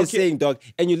Focalistic is saying, dog,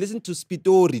 and you listen to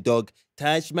Spitori, dog,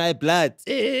 touch my blood,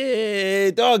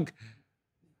 dog.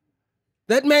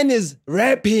 That man is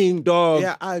rapping, dog.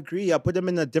 Yeah, I agree. I put him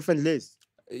in a different list.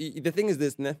 The thing is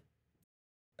this, ne?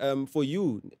 For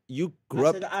you grew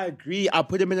up. I agree. I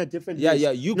put him in a different list.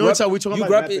 Yeah. You grew up.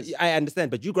 I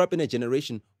understand, but you grew up in a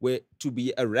generation where to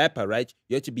be a rapper, right,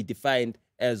 you have to be defined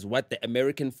as what the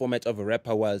American format of a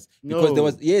rapper was.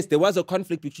 Because there was a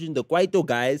conflict between the Kwaito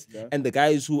guys and the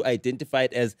guys who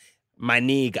identified as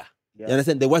Maniga. You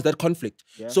understand? There was that conflict.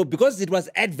 So because it was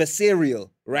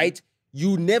adversarial, right?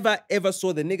 You never ever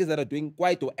saw the niggas that are doing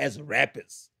Kwaito as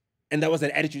rappers. And that was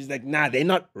an attitude. It's like, nah, they're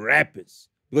not rappers.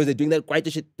 Because they're doing that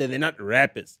Kwaito shit, then they're not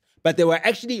rappers. But they were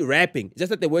actually rapping. It's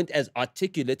just that they weren't as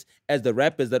articulate as the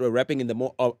rappers that were rapping in the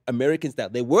more American style.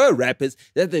 They were rappers,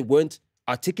 that they weren't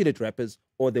articulate rappers,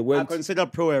 or they weren't. I consider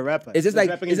Pro a rapper. It's just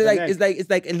it's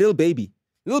like a little baby.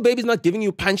 Little baby's not giving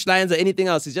you punchlines or anything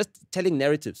else. He's just telling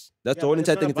narratives. That's the whole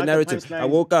entire thing. It's a narrative. I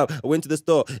woke up. I went to the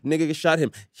store. Nigga shot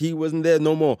him. He wasn't there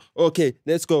no more. Okay,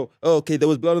 let's go. Okay, there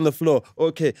was blood on the floor.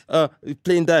 Okay,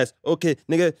 playing dice. Okay,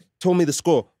 nigga told me the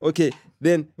score. Okay,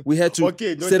 then we had to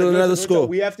settle another score.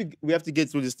 We have to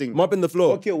get through this thing. Mopping the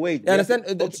floor. Okay, wait. You understand?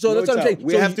 So that's what I'm saying.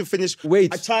 We have to finish.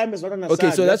 Wait. Our time is not on our side.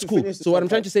 Okay, so that's cool. So what I'm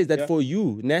trying to say is that for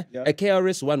you, a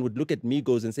KRS-One would look at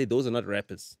Migos and say those are not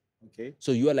rappers. Okay.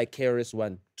 So you are like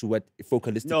KRS-One to what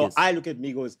Focalistic is. No, I look at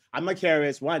Migos. I'm a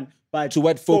KRS-One, but to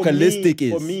what Focalistic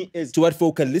is. For me is to what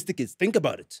Focalistic is. Think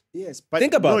about it. Yes, but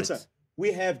think about it.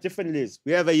 We have different lists.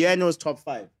 We have a Yano's top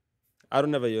 5. I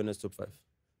don't have a Yano's top 5.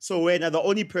 So we're now the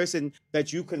only person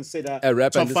that you consider a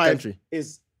rapper top in this 5 country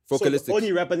is Focalistic. So the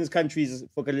only rapper in this country is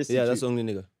Focalistic. Yeah, that's the only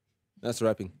nigga. That's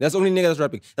rapping. That's the only nigga that's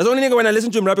rapping. That's the only nigga when I listen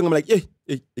to him rapping, I'm like, hey.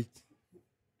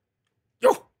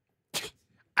 Yo.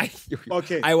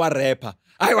 Okay. I was rapper.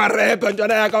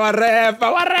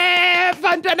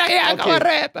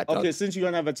 Okay, since you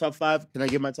don't have a top 5, can I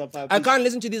give my top 5? I can't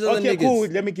listen to these other niggas. Okay, cool.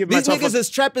 Let me give my top 5. These niggas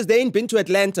as trappers, they ain't been to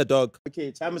Atlanta, dog.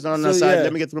 Okay, time is not on our side.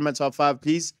 Let me get through my top 5,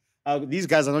 please. These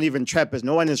guys are not even trappers.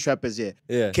 No one is trappers yet.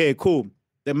 Yeah. Okay, cool.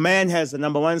 The man has the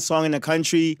 #1 song in the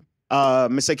country.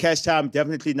 Mr. Cash Time,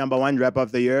 definitely #1 rapper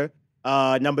of the year.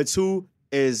 Number 2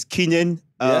 is Keenan.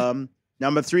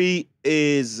 Number 3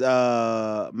 is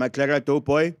McLaren Dope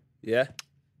Boy. Yeah.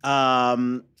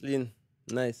 Clean.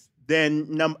 Nice.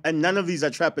 Then and none of these are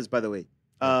trappers, by the way.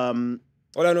 All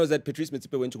I know is that Patrice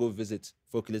Motsepe went to go visit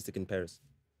Focalistic in Paris.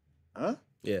 Huh?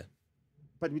 Yeah.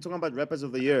 But we're talking about rappers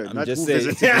of the year, I'm not just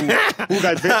who saying.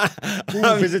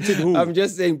 who visited who. I'm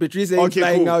just saying Patrice ain't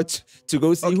flying out to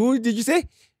go see who did you say?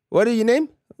 What are your name?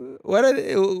 What are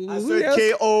they? I said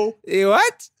K.O.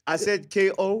 What? I said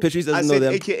K.O. Patrice doesn't know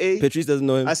them. AKA. Patrice doesn't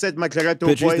know him. I said McLaren Dope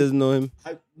Boy. Patrice doesn't know him.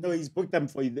 No, he's booked them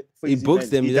for he books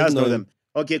them. He does know them.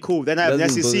 Okay, cool. Then I have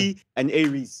Nessie C and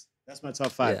Aries. That's my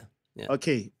top 5. Yeah.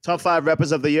 Okay, top 5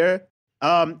 rappers of the year.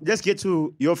 Let's get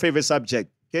to your favorite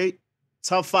subject. Okay,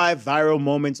 top 5 viral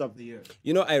moments of the year.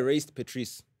 You know, I raced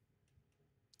Patrice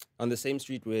on the same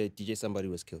street where DJ Somebody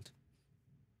was killed.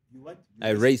 You what?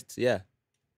 I raced, yeah.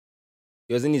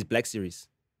 He was in his Black Series.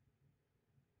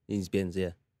 In his Benz,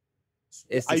 yeah.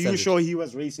 Are you sure he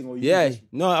was racing or you? Yeah,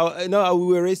 no,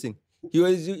 we were racing.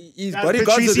 His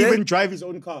bodyguards Patrice even drive his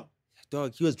own car.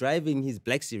 Dog, he was driving his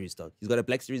Black Series, dog. He's got a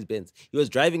Black Series Benz. He was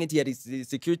driving it. He had his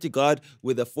security guard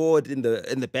with a Ford in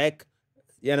the back.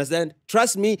 You understand?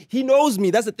 Trust me, he knows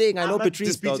me. That's the thing. I know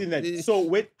Patrice, dog. That. So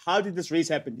wait, how did this race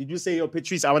happen? Did you say, yo,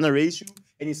 Patrice, I want to race you?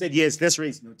 And he said, yes, let's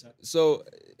race. So,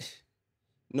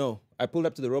 no. I pulled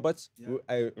up to the robots. Yeah.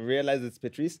 I realized it's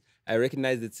Patrice. I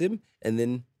recognized it's him. And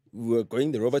then we were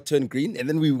going. The robot turned green. And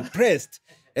then we pressed.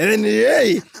 And then,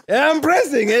 hey, I'm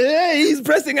pressing. Hey, he's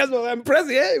pressing as well. I'm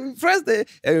pressing. Hey, we pressed it.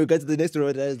 And we got to the next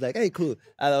robot. And I was like, hey, cool.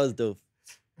 That was dope.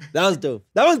 That was dope.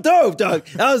 That was dope, dog.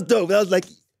 That was dope. I was like,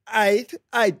 I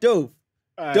dope.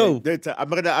 Dope. I'm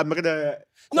gonna.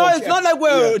 No, it's not like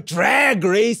we're drag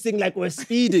racing, like we're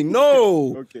speeding.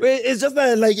 No. Okay. It's just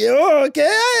like,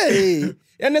 okay.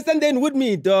 You understand? Then with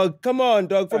me, dog. Come on,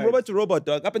 dog. From robot to robot,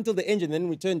 dog. Up until the engine, then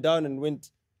we turned down and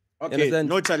went. Okay,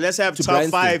 Nota, let's have top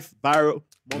 5 viral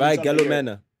moments of the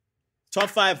year. Top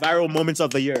 5 viral moments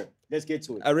of the year. Let's get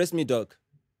to it. Arrest me, dog.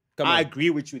 Come on. I agree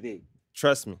with you there.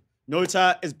 Trust me.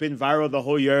 Nota has been viral the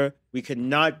whole year. We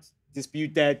cannot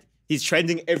dispute that. He's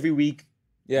trending every week.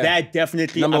 Yeah. That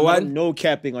definitely. Number 1. No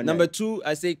capping on Number that. 2,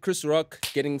 I say Chris Rock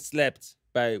getting slapped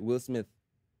by Will Smith.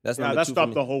 That's number 2 that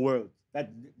stopped the whole world.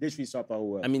 That literally stopped the whole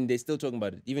world. I mean, they're still talking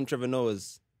about it. Even Trevor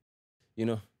Noah's,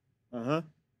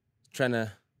 trying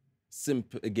to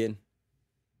simp again.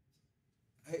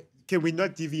 Can we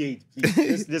not deviate,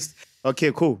 please? let's,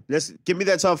 okay, cool. Let's give me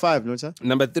that top 5, Nota.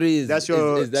 Number 3 is that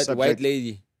subject. white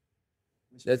lady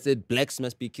that said blacks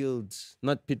must be killed,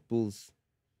 not pit bulls.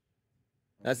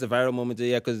 That's the viral moment,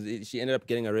 yeah, because she ended up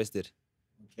getting arrested.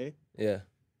 Okay. Yeah.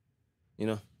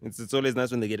 It's always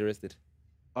nice when they get arrested.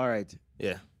 All right.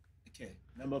 Yeah. Okay.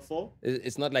 Number 4.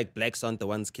 It's not like blacks aren't the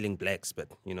ones killing blacks, but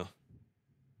when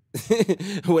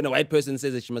a white person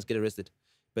says that she must get arrested,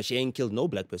 but she ain't killed no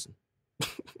black person.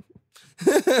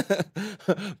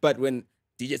 But when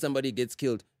DJ somebody gets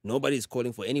killed, nobody's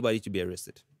calling for anybody to be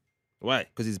arrested. Why?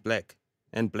 Because he's black.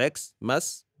 And blacks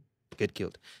must get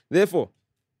killed. Therefore,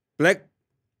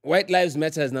 white lives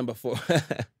matter is number 4.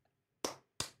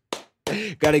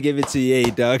 Gotta give it to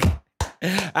Ye, dog.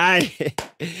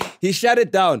 He shut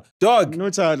it down. Dog.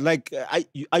 Nota, like, are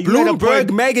you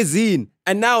Bloomberg magazine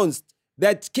announced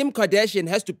that Kim Kardashian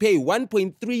has to pay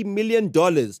 $1.3 million.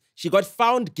 She got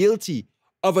found guilty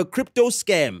of a crypto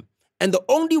scam. And the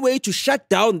only way to shut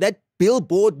down that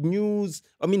Bloomberg News,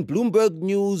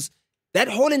 that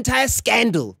whole entire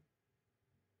scandal.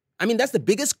 I mean, that's the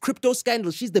biggest crypto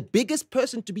scandal. She's the biggest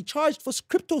person to be charged for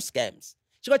crypto scams.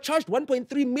 She got charged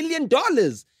 $1.3 million.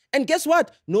 And guess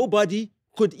what? Nobody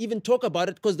could even talk about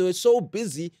it because they were so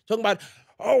busy talking about,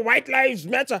 oh, white lives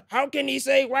matter. How can he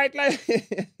say white lives?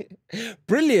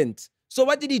 Brilliant. So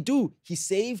what did he do? He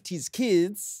saved his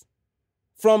kids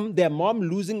from their mom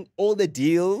losing all the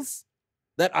deals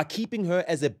that are keeping her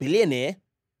as a billionaire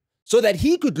so that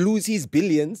he could lose his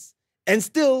billions and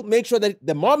still make sure that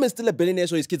the mom is still a billionaire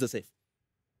so his kids are safe.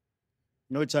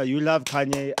 Nota, you love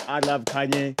Kanye. I love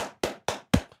Kanye.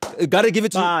 Gotta give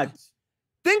it to But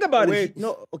think about wait, it.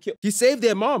 no, okay. He saved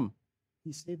their mom.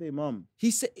 He saved their mom.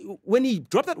 When he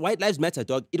dropped that White Lives Matter,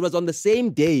 dog, it was on the same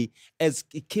day as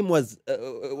Kim was.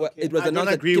 It was I don't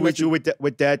agree with you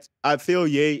with that. I feel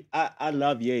Ye. I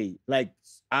love Ye.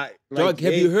 Dog,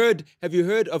 have you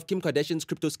heard of Kim Kardashian's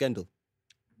crypto scandal?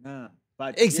 Nah.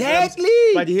 But exactly.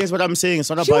 But here's what I'm saying. It's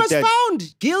not she about was that.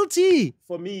 Found guilty.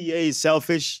 For me, Ye is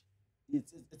selfish.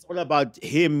 It's all about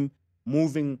him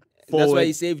moving forward. That's why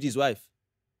he saved his wife.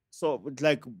 So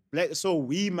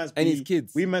we must and his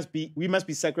kids. We must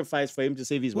be sacrificed for him to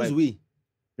save his wife. Who's we?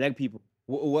 Black people.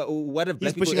 What have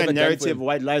black He's pushing people a narrative.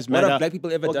 White lives matter. What have black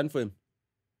people ever done for him?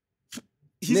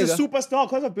 He's a superstar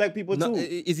because of black people too.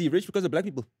 Is he rich because of black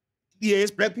people? Yes,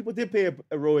 black people did play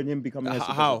a role in him becoming a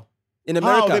superstar. How? In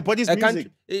America, how? They bought his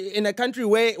music. In a country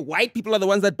where white people are the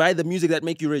ones that buy the music that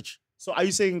make you rich. So are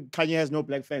you saying Kanye has no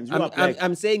black fans?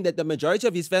 I'm saying that the majority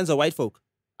of his fans are white folk.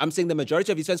 I'm saying the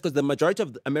majority of his fans because the majority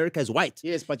of America is white.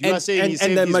 Yes, but you are saying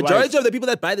and the majority of the people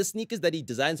that buy the sneakers that he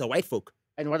designs are white folk.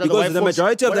 And what are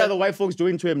the white folks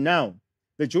doing to him now?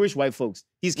 The Jewish white folks.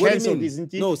 He's cancelled,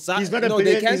 isn't he? No, he's not a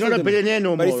billionaire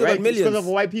no more, right? Millions. It's because of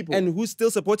white people. And who's still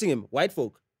supporting him? White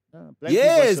folk.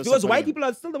 Yes, because white people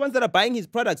are still the ones that are buying his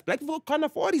products. Black people can't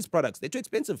afford his products. They're too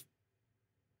expensive.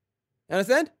 You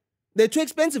understand? They're too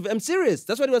expensive. I'm serious.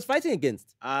 That's what he was fighting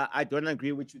against. I don't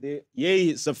agree with you there. Yeah,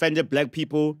 he's offended black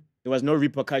people. There was no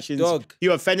repercussions. Dog, he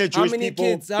offended Jewish people.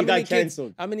 He got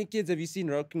cancelled. How many kids have you seen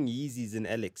rocking Yeezys and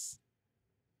Alex?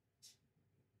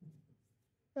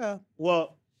 Yeah,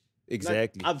 well,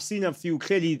 exactly. I've seen a few.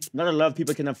 Clearly, not a lot of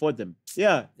people can afford them.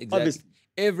 Yeah, exactly. Obviously.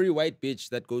 Every white bitch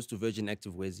that goes to Virgin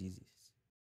Active wears Yeezys.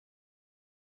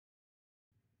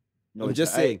 No, I'm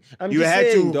just saying. You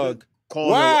had to, dog.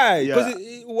 Why?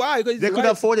 Why? Because they could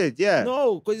afford it. Yeah.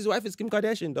 No, because his wife is Kim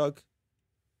Kardashian, dog.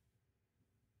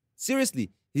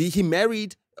 Seriously, he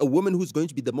married a woman who's going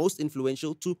to be the most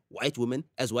influential to white women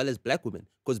as well as black women.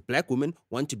 Because black women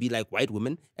want to be like white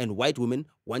women, and white women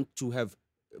want to have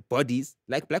bodies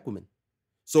like black women.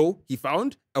 So he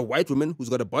found a white woman who's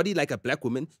got a body like a black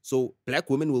woman. So black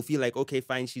women will feel like, okay,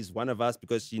 fine, she's one of us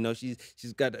because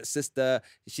she's got a sister.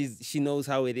 She knows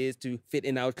how it is to fit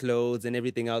in our clothes and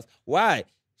everything else. Why?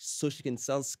 So she can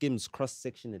sell Skims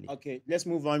cross-sectionally. Okay, let's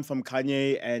move on from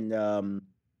Kanye and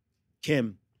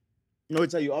Kim.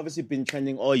 You obviously been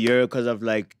trending all year because of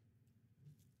like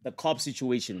the cop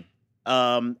situation.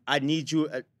 I need you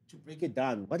to break it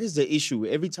down. What is the issue?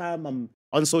 Every time I'm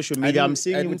on social media, I'm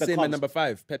seeing you with the cops. My number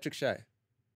 5, Patrick Shy.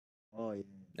 Oh yeah,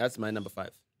 that's my number 5.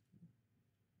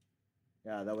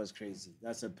 Yeah, that was crazy.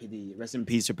 That's a pity. Rest in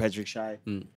peace to Patrick Shy.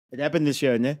 It happened this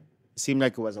year, ne? It seemed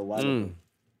like it was a while ago.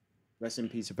 Rest in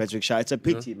peace to Patrick Shy. It's a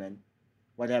pity, man.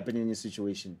 What happened in your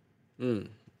situation?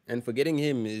 And forgetting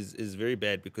him is very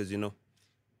bad because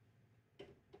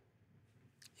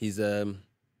he's a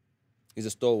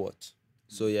stalwart.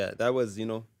 So yeah, that was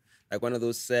like one of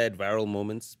those sad viral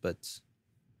moments, but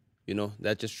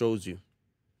that just shows you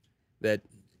that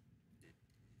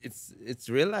it's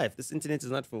real life. This internet is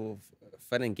not for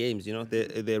fun and games.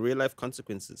 They're real life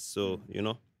consequences. So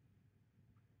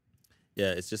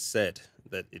yeah, it's just sad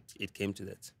that it came to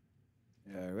that.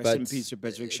 Yeah, rest in peace to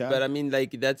Patrick Shy. But I mean,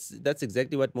 like that's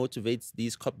exactly what motivates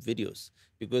these cop videos.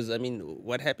 Because I mean,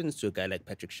 what happens to a guy like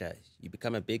Patrick Shy? You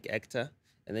become a big actor,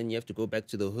 and then you have to go back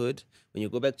to the hood. When you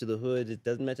go back to the hood, it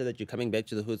doesn't matter that you're coming back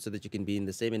to the hood so that you can be in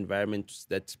the same environment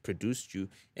that produced you,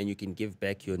 and you can give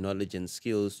back your knowledge and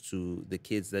skills to the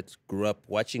kids that grew up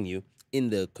watching you. in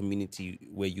the community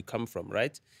where you come from,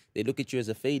 right? They look at you as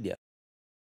a failure.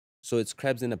 So it's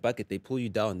crabs in a bucket. They pull you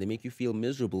down. They make you feel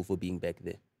miserable for being back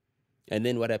there. And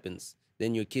then what happens?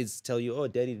 Then your kids tell you, oh,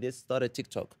 daddy, let's start a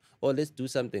TikTok. Or let's do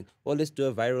something. Or let's do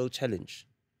a viral challenge.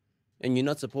 And you're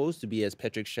not supposed to be, as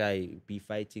Patrick Shy, be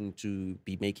fighting to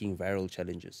be making viral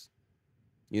challenges.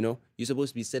 You know, you're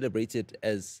supposed to be celebrated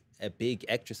as a big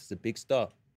actress, as a big star.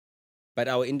 But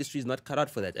our industry is not cut out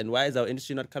for that. And why is our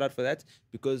industry not cut out for that?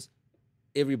 Because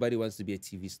everybody wants to be a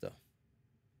TV star.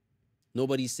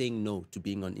 Nobody's saying no to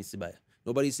being on Isibaya.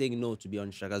 Nobody's saying no to be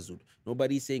on Shagazud.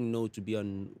 Nobody's saying no to be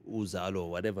on Uzalo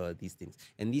or whatever, these things.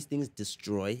 And these things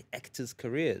destroy actors'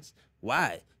 careers.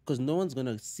 Why? Because no one's going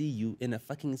to see you in a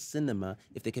fucking cinema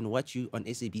if they can watch you on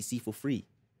SABC for free.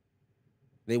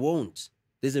 They won't.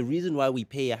 There's a reason why we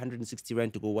pay 160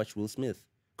 Rand to go watch Will Smith.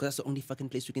 Because that's the only fucking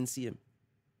place we can see him.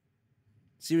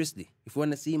 Seriously. If we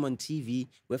want to see him on TV,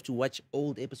 we have to watch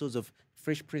old episodes of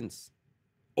Fresh Prince.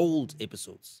 Old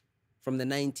episodes from the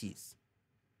 90s.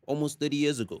 Almost 30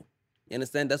 years ago. You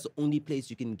understand? That's the only place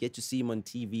you can get to see him on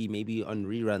TV, maybe on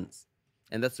reruns.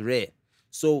 And that's rare.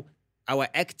 So our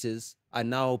actors are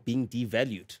now being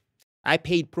devalued. I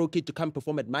paid Pro Kid to come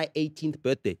perform at my 18th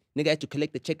birthday. Nigga, I had to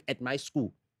collect the check at my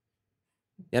school.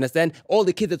 You understand? All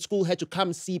the kids at school had to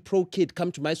come see Pro Kid,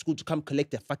 come to my school to come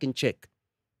collect a fucking check.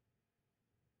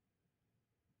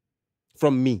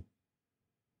 From me.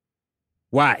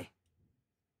 Why?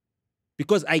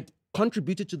 Because I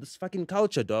contributed to this fucking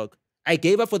culture, dog. I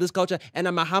gave up for this culture, and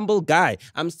I'm a humble guy.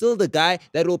 I'm still the guy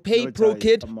that will pay Pro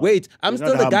Kid. Wait, I'm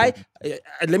still the guy.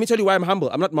 Let me tell you why I'm humble.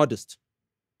 I'm not modest.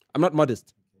 I'm not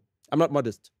modest. I'm not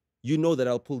modest. You know that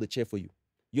I'll pull the chair for you.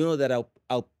 You know that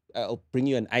I'll bring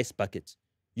you an ice bucket.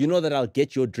 You know that I'll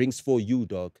get your drinks for you,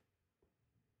 dog.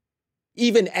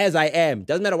 Even as I am.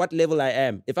 Doesn't matter what level I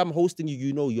am. If I'm hosting you,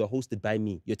 you know you're hosted by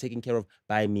me. You're taken care of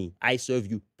by me. I serve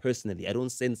you personally. I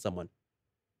don't send someone.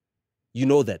 You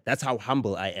know that. That's how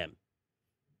humble I am.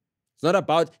 It's not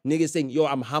about niggas saying, yo,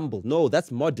 I'm humble. No,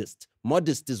 that's modest.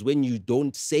 Modest is when you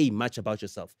don't say much about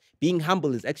yourself. Being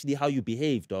humble is actually how you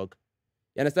behave, dog.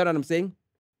 You understand what I'm saying? Do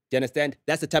you understand?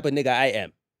 That's the type of nigga I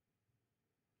am.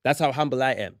 That's how humble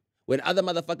I am. When other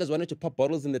motherfuckers wanted to pop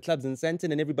bottles in the clubs in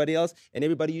Santon and everybody else, and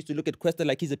everybody used to look at Questa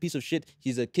like he's a piece of shit,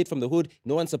 he's a kid from the hood,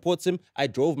 no one supports him, I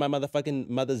drove my motherfucking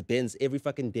mother's Benz every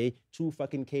fucking day to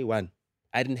fucking K1.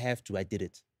 I didn't have to, I did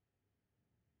it.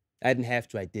 I didn't have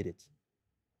to, I did it.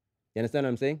 You understand what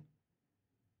I'm saying?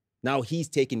 Now he's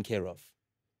taken care of.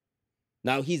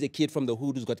 Now he's a kid from the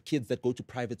hood who's got kids that go to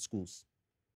private schools.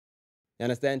 You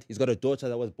understand? He's got a daughter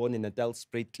that was born in a Del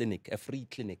Spray clinic, a free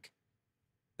clinic,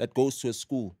 that goes to a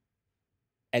school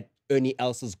at Ernie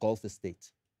Els's golf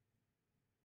estate.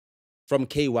 From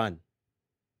K1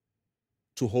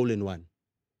 to hole-in-one.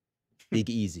 Big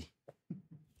easy.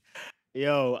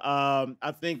 Yo,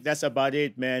 I think that's about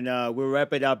it, man. We'll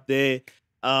wrap it up there.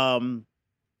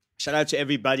 Shout out to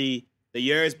everybody. The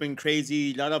year has been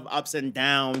crazy, a lot of ups and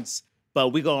downs, but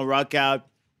we're going to rock out.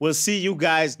 We'll see you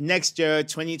guys next year,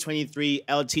 2023,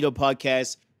 El Tito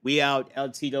Podcast. We out, El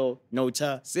Tito,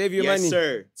 Nota. Save your money. Yes,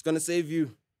 sir. It's going to save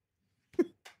you.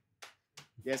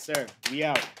 Yes, sir. We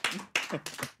out.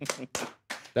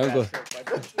 Don't go.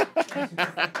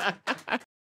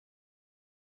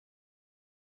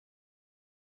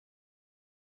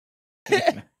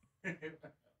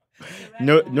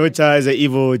 Nota is an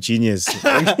evil genius.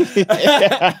 Yeah,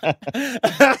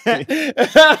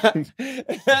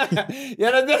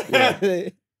 that's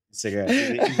it. It's like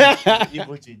an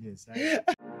evil genius. Right?